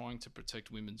basically trying to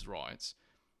protect women's rights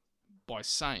by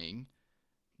saying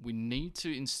we need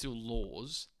to instill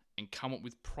laws and come up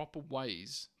with proper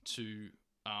ways to,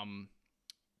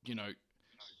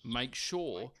 make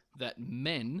sure that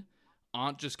men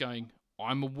aren't just going,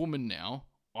 I'm a woman now,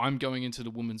 I'm going into the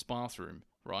women's bathroom,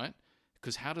 right?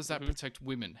 Because how does that protect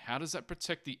women? How does that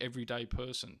protect the everyday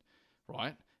person,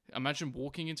 right? Imagine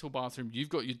walking into a bathroom, you've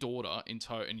got your daughter in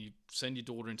tow, and you send your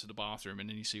daughter into the bathroom, and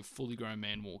then you see a fully grown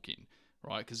man walk in,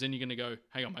 right? Because then you're going to go,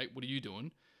 hang on, mate, what are you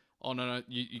doing? Oh, no,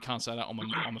 you can't say that,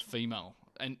 I'm a female.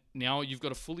 And now you've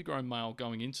got a fully grown male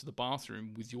going into the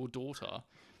bathroom with your daughter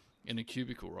in a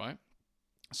cubicle, right?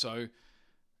 So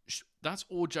that's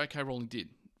all J.K. Rowling did,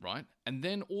 right? And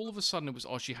then all of a sudden it was,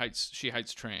 she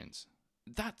hates trans.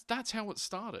 That's how it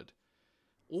started.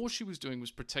 All she was doing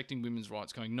was protecting women's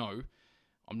rights, going, no,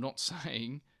 I'm not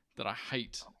saying that I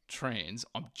hate trans.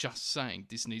 I'm just saying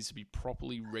this needs to be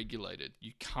properly regulated.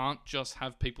 You can't just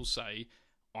have people say,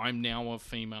 I'm now a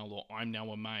female or I'm now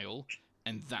a male,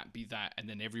 and that be that, and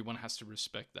then everyone has to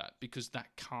respect that, because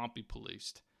that can't be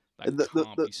policed. That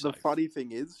can't be safe. The funny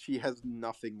thing is, she has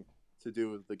nothing to do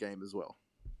with the game as well.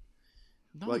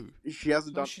 No, like she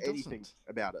hasn't done she anything doesn't.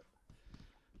 about it.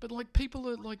 But like people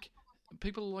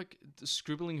are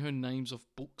scribbling her names off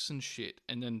books and shit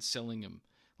and then selling them.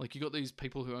 Like you got these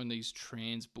people who own these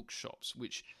trans bookshops,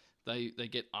 which they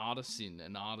get artists in,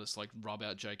 and artists like rub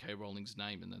out J.K. Rowling's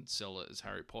name and then sell it as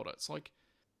Harry Potter. It's like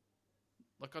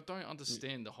I don't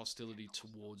understand the hostility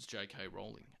towards J.K.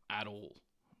 Rowling at all.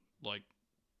 Like,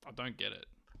 I don't get it.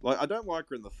 Like, I don't like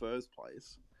her in the first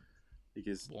place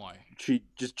because Why? she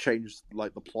just changed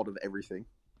like the plot of everything,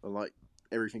 and like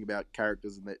everything about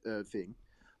characters and that thing.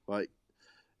 Like,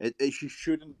 she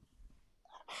shouldn't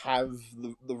have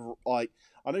the like.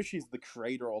 I know she's the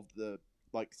creator of the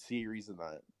like series and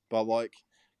that, but like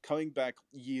coming back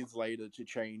years later to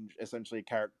change essentially a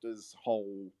character's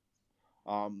whole,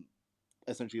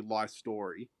 essentially life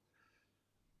story.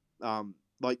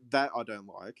 Like that I don't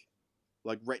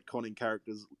like retconning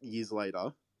characters years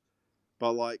later.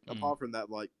 But like apart from that,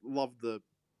 like love the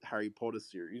Harry Potter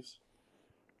series.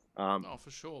 Oh,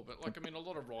 for sure. But like, I mean, a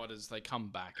lot of writers, they come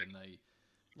back and they,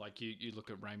 like, you look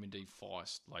at Raymond D.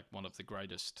 Feist, like one of the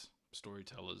greatest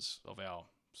storytellers of our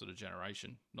sort of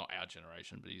generation, not our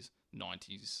generation, but his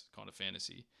 90s kind of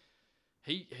fantasy.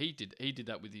 He did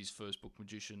that with his first book,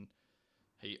 Magician.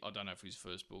 I don't know if his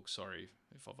first book. Sorry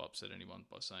if I've upset anyone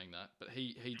by saying that, but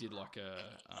he did like a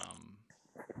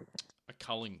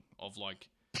culling of like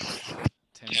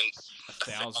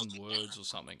 1,000 words or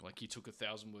something. Like he took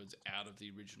 1,000 words out of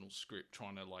the original script,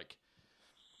 trying to like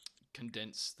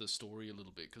condense the story a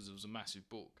little bit because it was a massive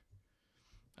book.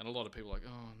 And a lot of people are like,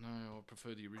 oh no, I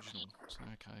prefer the original. So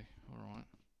okay, all right,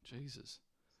 Jesus,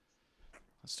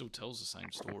 it still tells the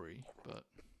same story, but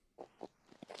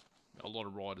a lot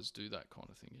of writers do that kind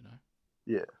of thing, you know.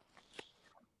 Yeah.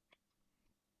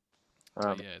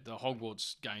 Yeah, the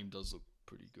Hogwarts game does look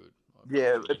pretty good.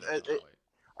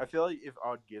 I feel like if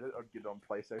I'd get it on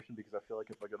PlayStation because I feel like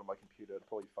if I got it on my computer, it'd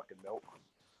probably fucking melt.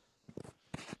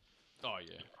 Oh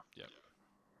yeah, yeah.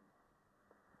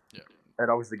 And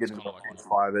obviously getting it on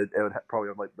PS5, it would probably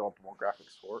have like the optimal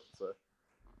graphics for it. So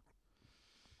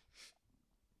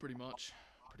pretty much.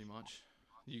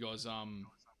 You guys,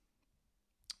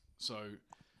 so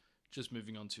just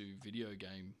moving on to video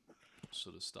game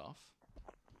sort of stuff.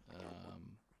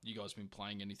 You guys been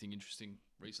playing anything interesting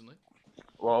recently?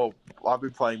 Well, I've been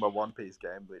playing my One Piece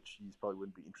game, which you probably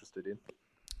wouldn't be interested in.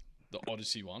 The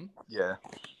Odyssey one? Yeah.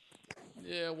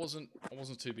 Yeah, I wasn't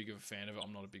too big of a fan of it.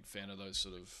 I'm not a big fan of those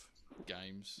sort of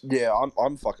games. Yeah,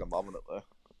 I'm fucking loving it though.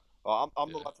 I'm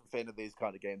not much of a fan of these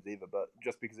kind of games either, but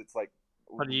just because it's like.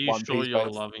 But are you sure you're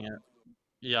loving it?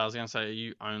 Yeah, I was gonna say, are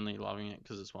you only loving it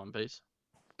because it's One Piece?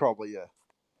 Probably, yeah.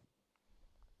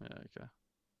 Yeah, okay.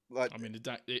 Like, I mean,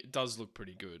 it does look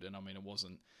pretty good, and I mean, it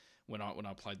wasn't when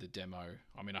I played the demo.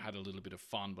 I mean, I had a little bit of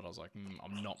fun, but I was like,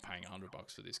 I'm not paying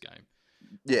 $100 for this game.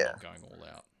 Yeah, I'm not going all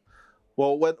out.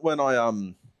 Well, when I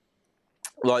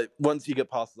like once you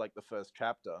get past like the first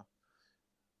chapter,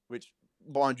 which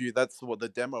mind you, that's what the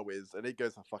demo is, and it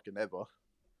goes for fucking ever.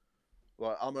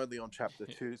 Like I'm only on chapter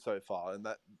 2 so far, and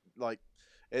that like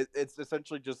it's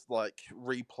essentially just like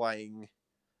replaying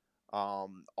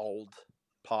old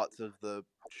parts of the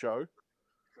show.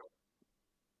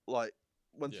 Like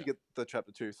once you get the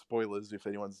chapter 2, spoilers if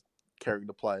anyone's caring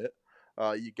to play it,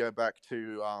 you go back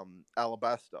to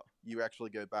Alabasta. You actually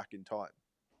go back in time.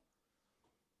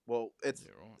 Well, it's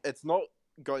not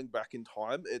going back in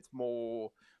time. It's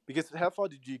more because how far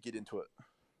did you get into it?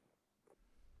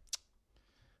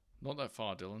 Not that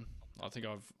far, Dylan. I think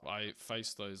I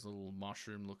faced those little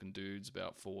mushroom-looking dudes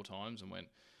about 4 times and went,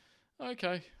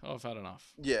 okay, I've had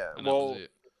enough. Yeah, and that was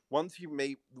it. Once you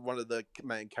meet one of the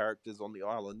main characters on the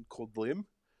island called Lim,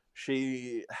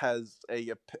 she has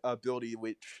a ability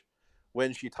which,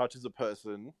 when she touches a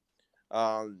person,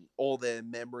 all their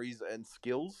memories and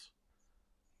skills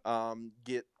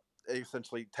get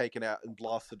essentially taken out and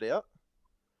blasted out.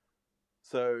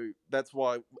 So that's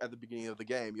why at the beginning of the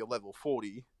game you're level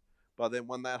 40, but then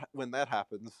when that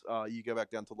happens, you go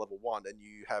back down to level 1 and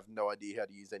you have no idea how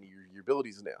to use any of your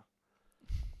abilities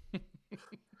now.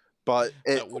 But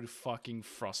that would fucking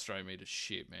frustrate me to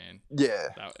shit, man. Yeah,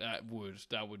 that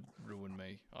would ruin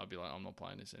me. I'd be like, I'm not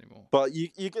playing this anymore. But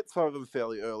you get some of them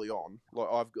fairly early on.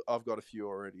 Like I've got a few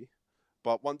already.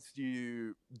 But once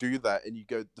you do that and you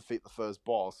go defeat the first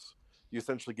boss, you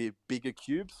essentially get bigger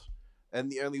cubes, and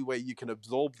the only way you can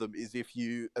absorb them is if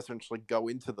you essentially go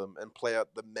into them and play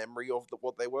out the memory of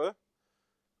what they were.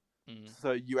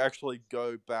 So you actually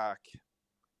go back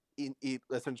in it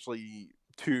essentially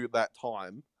to that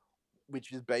time,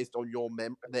 which is based on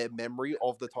their memory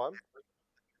of the time.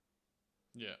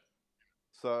 Yeah.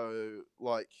 So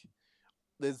like,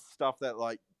 there's stuff that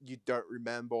like you don't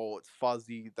remember, or it's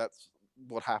fuzzy. That's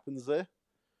what happens there.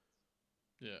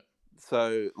 Yeah.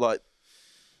 So like,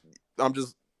 I'm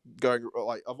just going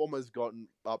like I've almost gotten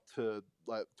up to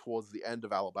like towards the end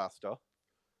of Alabasta,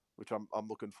 which I'm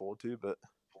looking forward to, but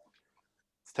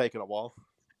it's taken a while.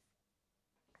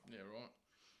 Yeah, right.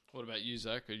 What about you,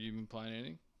 Zach? Have you been playing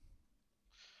anything?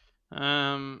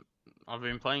 I've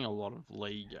been playing a lot of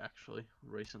League actually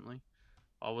recently.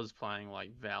 I was playing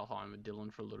like Valheim with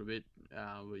Dylan for a little bit.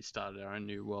 We started our own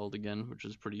new world again, which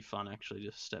was pretty fun actually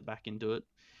to step back into it.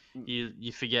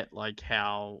 You forget like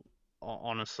how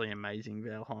honestly amazing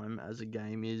Valheim as a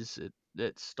game is. It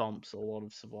stomps a lot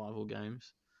of survival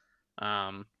games.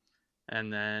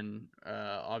 And then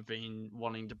I've been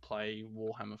wanting to play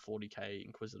Warhammer 40k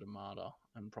Inquisitor Martyr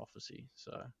and Prophecy,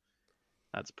 so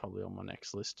that's probably on my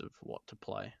next list of what to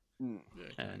play. Mm. Yeah,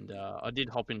 okay. And I did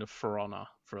hop into For Honor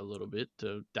for a little bit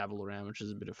to dabble around, which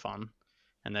is a bit of fun.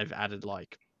 And they've added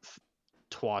like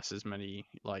twice as many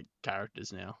like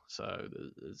characters now, so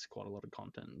there's quite a lot of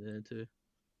content there too.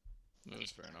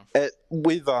 That's fair enough.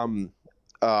 With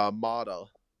Martyr,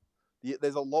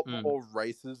 there's a lot Mm. more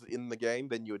races in the game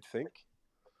than you would think.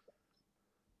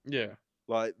 Yeah.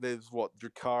 Like there's what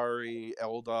Drakari,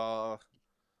 Eldar.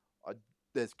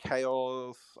 There's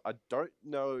Chaos. I don't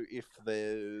know if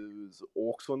there's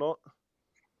Orcs or not.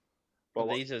 Are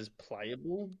But these as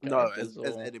playable no, characters?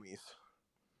 as or... enemies.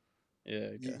 Yeah,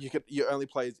 okay. You only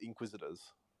play as Inquisitors.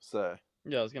 So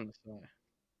Yeah, I was gonna say.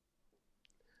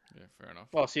 Yeah, fair enough.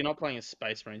 Well, so you're not playing as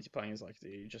Space Marines. You're playing as like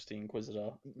just the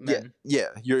Inquisitor men. yeah.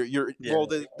 You're Yeah. well.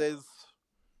 There's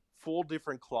 4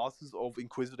 different classes of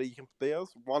Inquisitor you can play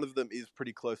as. One of them is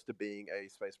pretty close to being a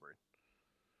Space Marine.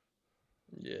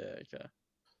 Yeah, okay.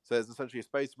 So there's essentially a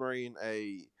Space Marine,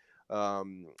 a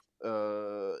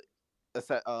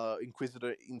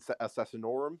Inquisitor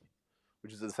Assassinorum,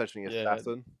 which is essentially an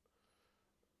assassin.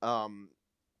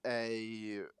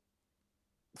 A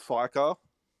Psyker,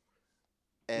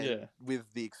 and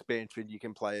with the expansion, you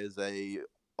can play as a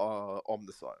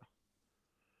Omnissiah.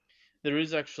 There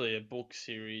is actually a book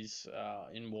series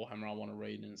in Warhammer I want to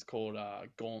read, and it's called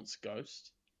Gaunt's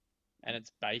Ghost, and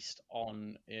it's based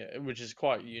on, which is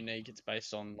quite unique. It's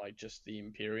based on like just the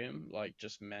Imperium, like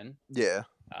just men. Yeah.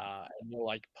 And you're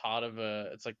like part of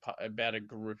it's like about a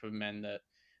group of men that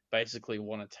basically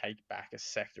want to take back a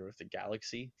sector of the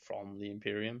galaxy from the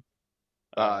Imperium.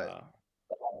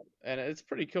 And it's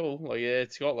pretty cool. Like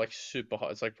it's got like super high.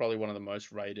 It's like probably one of the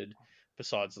most rated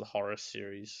besides the horror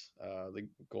series, the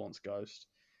Gaunt's Ghost.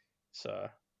 So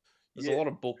there's a lot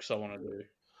of books I want to do.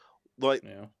 Like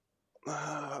now.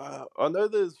 I know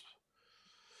there's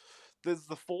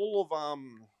the fall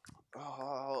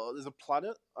of there's a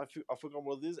planet. I forgot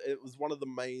what it is. It was one of the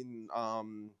main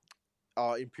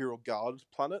Imperial Guard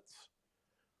planets.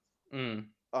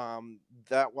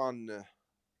 That one.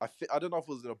 I don't know if it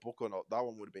was in a book or not. That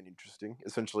one would have been interesting.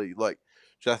 Essentially, like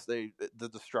just the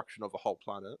destruction of the whole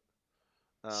planet.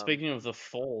 Speaking of the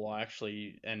fall,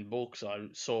 and books, I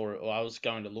was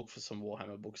going to look for some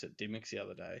Warhammer books at Dimmicks the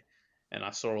other day, and I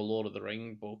saw a Lord of the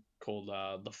Ring book called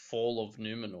The Fall of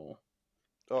Numenor.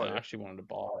 I actually wanted to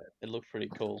buy it. It looked pretty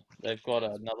cool. They've got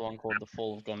another one called The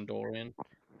Fall of Gondorian.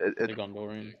 The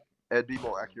Gondorian. It'd be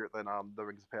more accurate than the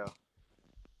Rings of Power.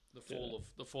 The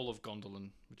fall of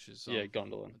Gondolin, which is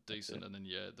Gondolin, decent, and then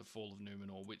the Fall of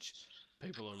Numenor, which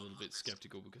people are a little bit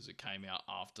skeptical because it came out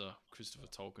after Christopher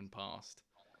Tolkien passed.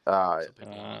 So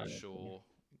people are unsure,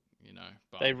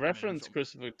 But, they reference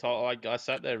Christopher Tolkien. Like I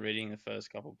sat there reading the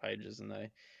first couple pages, and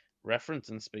they reference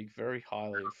and speak very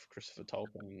highly of Christopher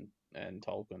Tolkien and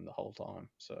Tolkien the whole time.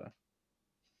 So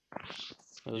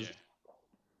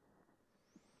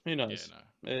who knows?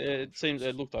 Yeah,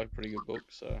 it looked like a pretty good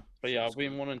book. So, but yeah, I've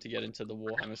been wanting to get into the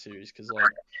Warhammer series because like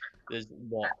there's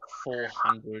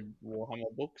 400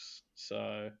 Warhammer books,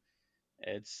 so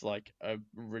it's like a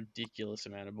ridiculous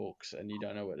amount of books, and you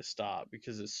don't know where to start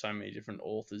because there's so many different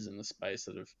authors in the space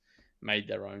that have made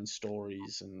their own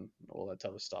stories and all that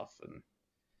type of stuff. And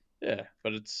yeah,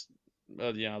 but it's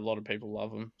a lot of people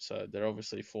love them, so they're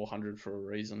obviously 400 for a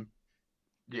reason.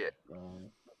 Yeah.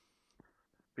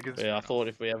 Because I thought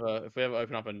if we ever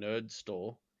open up a nerd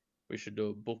store, we should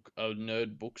do a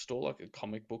nerd bookstore, like a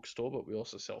comic book store, but we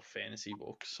also sell fantasy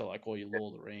books, so like all your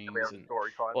Lord of the Rings and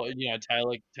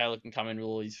Taylor can come in with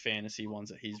all these fantasy ones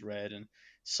that he's read and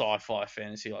sci-fi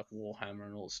fantasy like Warhammer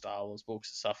and all the Star Wars books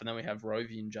and stuff, and then we have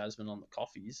Rovi and Jasmine on the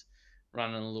coffees,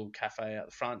 running a little cafe out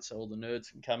the front, so all the nerds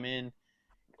can come in,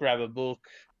 grab a book,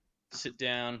 sit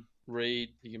down, read.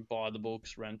 You can buy the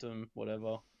books, rent them,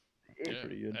 whatever. Yeah,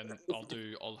 pretty good. And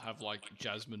I'll have like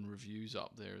Jasmine reviews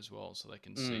up there as well, so they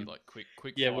can see like quick.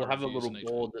 Yeah, we'll have a little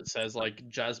board that says like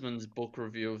Jasmine's book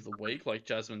review of the week, like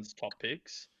Jasmine's top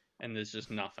picks, and there's just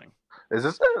nothing. Is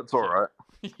this it? It's all right.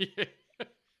 Yeah,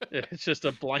 it's just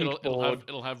a blank board.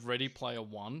 It'll have Ready Player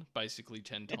One basically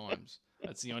 10 times.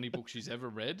 That's the only book she's ever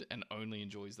read, and only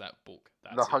enjoys that book.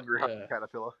 That's the Hungry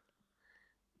Caterpillar.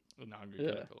 The Hungry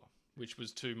Caterpillar, which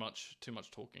was too much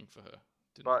talking for her.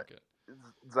 Didn't like it.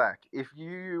 Zach, if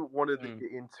you wanted to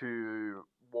get into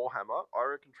Warhammer, I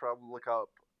reckon try to look up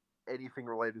anything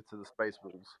related to the Space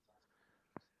Wolves.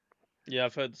 Yeah,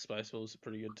 I've heard the Space Wolves are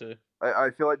pretty good too. I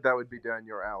feel like that would be down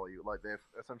your alley. Like they're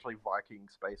essentially Viking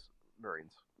Space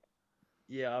Marines.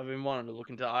 Yeah, I've been wanting to look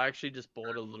into. I actually just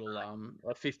bought a little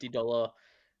a $50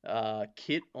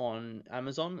 kit on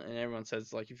Amazon, and everyone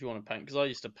says like if you want to paint, because I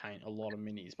used to paint a lot of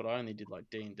minis, but I only did like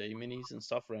D&D minis and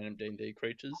stuff, random D&D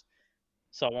creatures.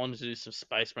 So I wanted to do some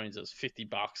Space Marines. It was $50,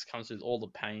 comes with all the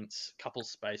paints, couple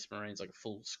Space Marines, like a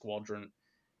full squadron,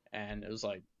 and it was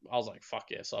like I was like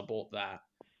fuck yeah, so I bought that,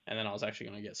 and then I was actually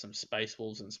going to get some Space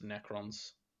Wolves and some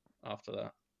Necrons after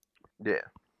that. Yeah.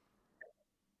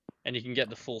 And you can get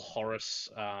the full Horus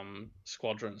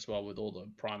squadron as well with all the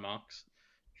Primarchs.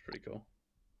 It's pretty cool.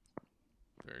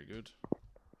 Very good.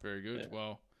 Very good. Yeah.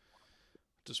 Well,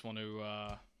 just want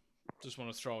to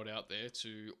throw it out there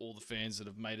to all the fans that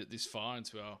have made it this far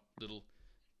into our little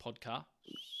podcast.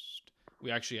 We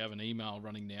actually have an email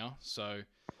running now, so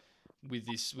with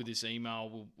this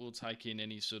email, we'll take in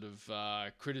any sort of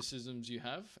criticisms you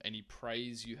have, any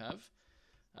praise you have,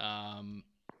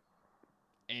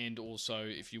 and also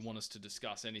if you want us to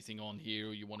discuss anything on here,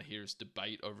 or you want to hear us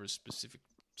debate over a specific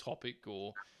topic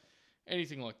or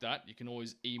anything like that, you can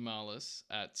always email us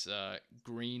at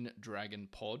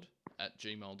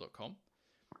greendragonpod@gmail.com,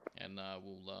 and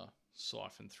we'll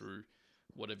siphon through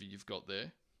whatever you've got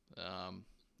there. And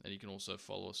you can also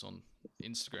follow us on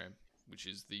Instagram, which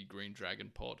is the Green Dragon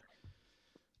Pod.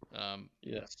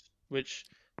 Yes, which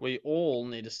we all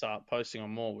need to start posting on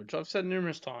more, which I've said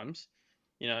numerous times.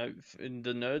 You know,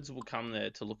 the nerds will come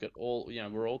there to look at all, you know,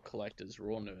 we're all collectors,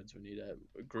 we're all nerds. We need a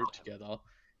group together.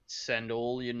 Send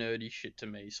all your nerdy shit to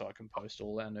me so I can post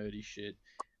all our nerdy shit.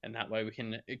 And that way we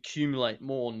can accumulate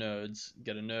more nerds,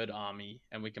 get a nerd army,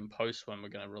 and we can post when we're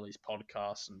going to release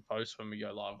podcasts and post when we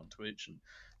go live on Twitch and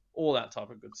all that type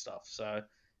of good stuff. So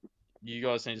you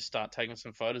guys need to start taking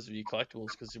some photos of your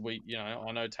collectibles, because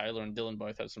I know Taylor and Dylan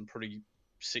both have some pretty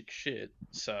sick shit.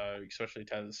 So especially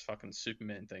Taylor's fucking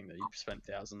Superman thing that you spent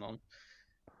 $1,000 on.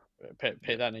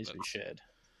 That needs to be shared.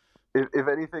 If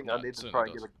anything, No, I need it to certainly try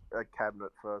and does. get a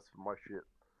cabinet first for my shit.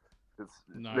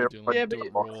 No, Dylan, Yeah, do but-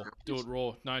 it raw. Do it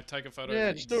raw. No, take a photo Yeah,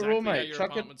 of just do it exactly raw, how mate. your Chuck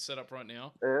it- apartment's set up right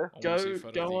now. Yeah. I want to see a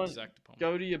photo of the exact apartment.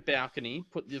 Go to your balcony,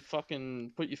 put your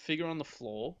figure on the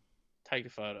floor, take a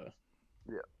photo.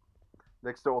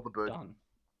 Next to all the birds. Done.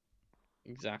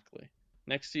 Exactly.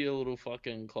 Next to your little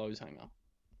fucking clothes hanger.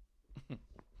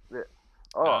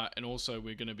 Oh, And also,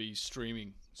 we're going to be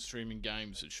streaming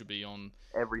games. It should be on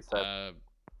every Saturday.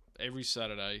 every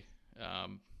Saturday,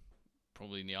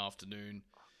 probably in the afternoon.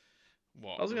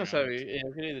 I was gonna say we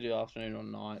can either do afternoon or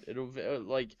night.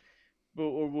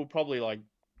 We'll probably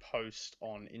post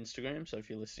on Instagram. So if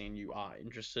you're listening and you are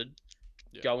interested,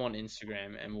 Yeah. go on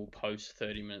Instagram and we'll post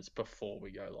 30 minutes before we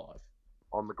go live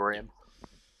On the gram.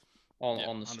 on the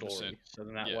 100%. story. So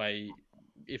then that Yeah. way,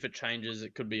 if it changes,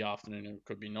 it could be afternoon, it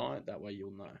could be night. That way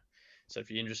you'll know. So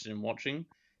if you're interested in watching,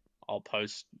 I'll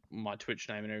post my Twitch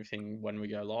name and everything when we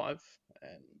go live,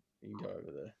 and you can go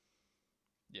over there.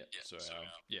 Yeah. So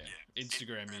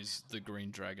Instagram is the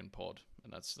Green Dragon Pod,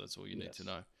 and that's all you need to Yes.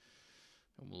 know.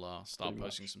 And we'll start Pretty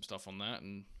posting much. some stuff on that,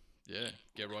 and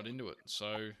get right into it.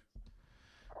 So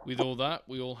with all that,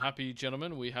 we all happy,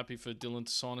 gentlemen? We happy for Dylan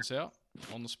to sign us out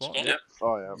on the spot? Yeah.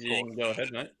 Oh yeah, of You course. can go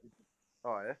ahead, mate.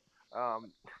 Oh yeah.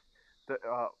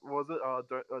 Was it?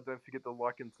 Don't forget to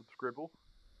like and subscribe.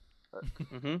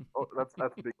 Mm-hmm. Oh, that's a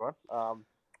big one.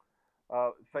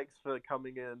 Thanks for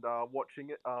coming and watching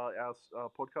it. Our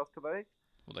podcast today.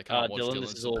 Well, they can't watch Dylan, Dylan's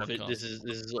this is all podcast. this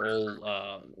is all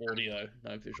audio,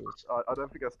 no visuals. I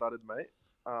don't think I started, mate.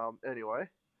 Anyway.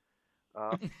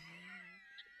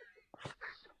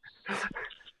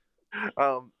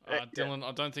 Dylan,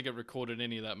 I don't think it recorded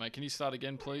any of that, mate. Can you start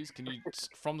again, please? Can you,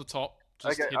 from the top,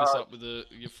 just Okay, hit us up with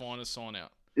your finest sign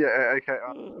out? Yeah. Okay.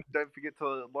 Don't forget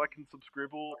to like and subscribe.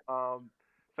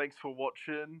 Thanks for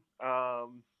watching.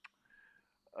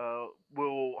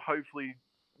 We'll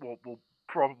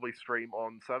probably stream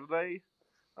on Saturday.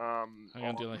 Hang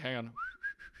on, Dylan. Hang on.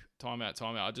 Time out.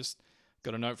 I just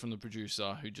got a note from the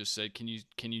producer who just said, "Can you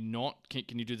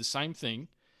do the same thing,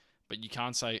 but you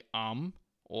can't say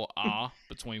or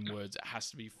between words. It has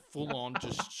to be full on,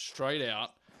 just straight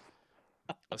out,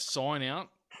 a sign out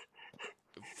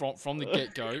from the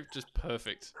get go, just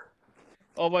perfect."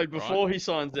 Oh wait, before he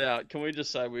signs out, can we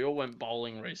just say we all went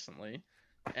bowling recently,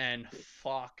 and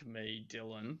fuck me,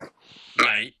 Dylan,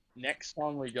 mate. Next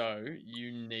time we go,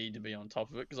 you need to be on top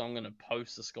of it, because I'm gonna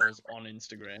post the scores on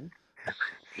Instagram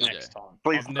next time.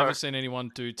 Please I've never seen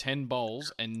anyone do 10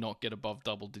 bowls and not get above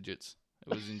double digits.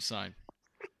 It was insane.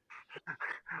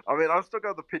 I mean, I've still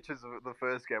got the pictures of the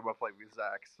first game I played with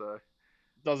Zach, so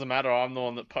Doesn't matter. I'm the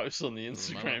one that posts on the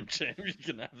Doesn't matter. Instagram, champ. You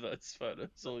can have those photos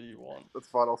all you want. that's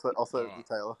fine. I'll send it to Alright.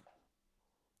 Taylor.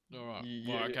 All right. You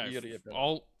Well, gotta okay. get better.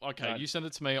 Okay. No. You send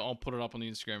it to me. I'll put it up on the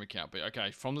Instagram account. But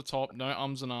okay, from the top, no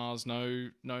ums and ahs, no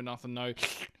nothing,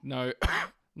 no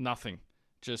Nothing.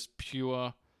 Just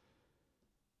pure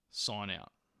sign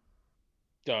out.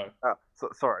 Go.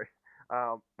 Sorry.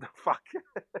 Fuck.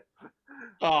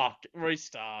 Oh,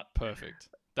 restart. Perfect.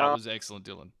 That was excellent,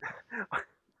 Dylan.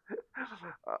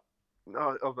 No,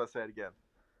 I was about to say it again.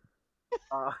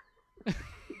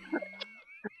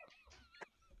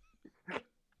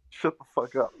 Shut the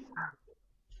fuck up.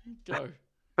 Go.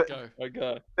 Go.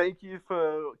 Okay. Thank you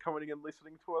for coming and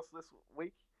listening to us this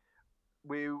week.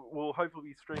 We will hopefully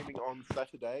be streaming on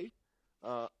Saturday.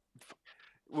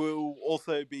 We'll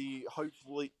also be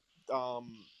hopefully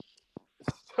doing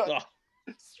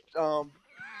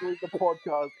the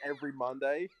podcast every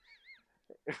Monday.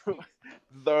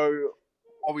 Though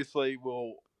obviously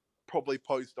we'll probably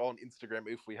post on Instagram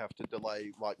if we have to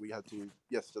delay like we had to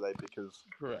yesterday because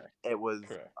Correct. it was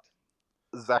Correct.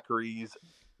 Zachary's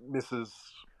Mrs.'s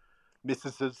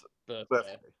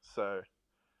birthday. So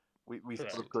we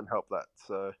sort of couldn't help that.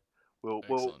 So we'll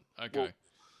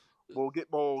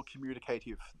get more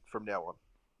communicative from now on.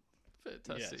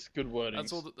 Fantastic. Yes, good wording.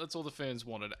 That's all the fans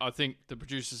wanted. I think the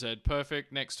producer said,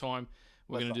 perfect, next time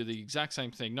we're going to do the exact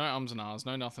same thing. No ums and ahs,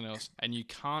 no nothing else. And you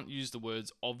can't use the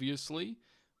words obviously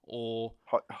or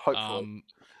Hopefully.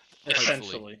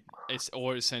 Essentially.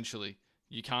 Essentially.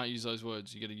 You can't use those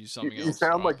words. You got to use something else. You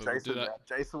sound like but Jason now.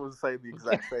 Jason was saying the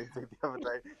exact same thing the other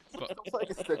day. Stop saying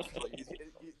essentially.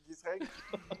 You're saying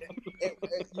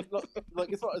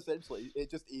it's not essentially. It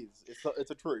just is.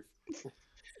 It's a truth.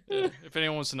 Yeah. If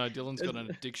anyone wants to know, Dylan's got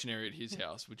a dictionary at his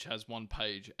house which has one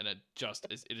page, and it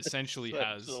essentially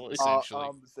has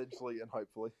essentially and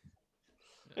hopefully.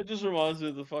 It just reminds me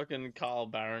of the fucking Carl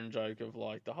Barron joke of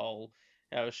like the whole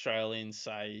how Australians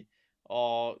say,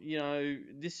 "Oh, you know,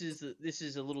 this is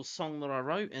a little song that I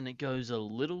wrote, and it goes a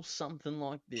little something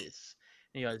like this."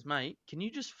 And he goes, "Mate, can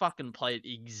you just fucking play it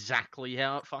exactly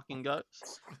how it fucking goes?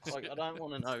 Like, I don't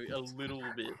want to know a little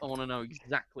bit. I want to know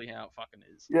exactly how it fucking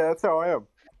is." Yeah, that's how I am.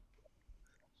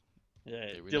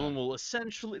 Yeah, Dylan will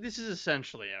essentially. This is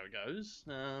essentially how it goes.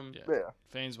 Yeah.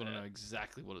 Fans want to know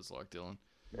exactly what it's like, Dylan.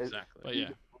 Exactly. But yeah.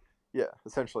 Yeah,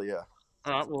 essentially, yeah.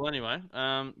 All right. Well, anyway,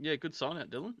 yeah, good sign out,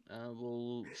 Dylan.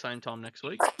 We'll same time next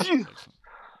week. And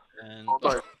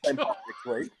same time next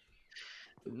week.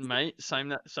 Mate, say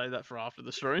that for after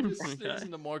the stream. This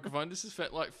isn't the microphone. This is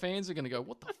like fans are going to go,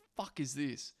 what the fuck is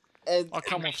this? And I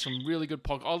come off some really good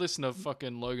podcast. I listen to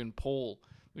fucking Logan Paul,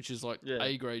 which is like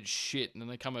A-grade shit, and then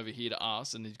they come over here to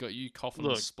us, and he's got you coughing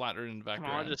and splattering in the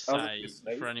background. Can I just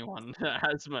say, for anyone that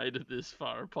has made it this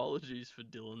far, apologies for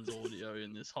Dylan's audio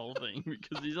in this whole thing,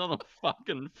 because he's on a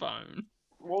fucking phone.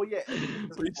 Well, yeah.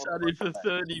 We sat here for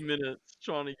 30 minutes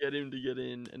trying to get him to get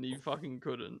in, and he fucking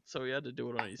couldn't, so he had to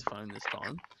do it on his phone this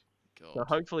time. God. So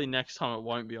hopefully next time it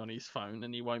won't be on his phone,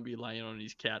 and he won't be laying on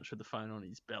his couch with the phone on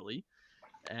his belly,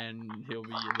 and he'll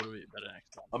be a little bit better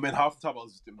next time. I mean, half the time I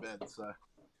was just in bed, so...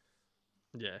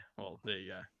 Yeah, well, there you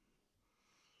go.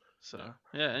 So,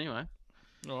 yeah, anyway.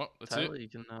 All right, that's Taylor, it. you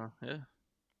can,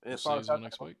 We'll see you all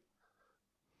next week.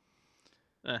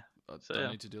 Yeah. I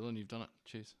don't need to, Dylan. You've done it.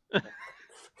 Cheers.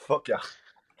 Fuck yeah.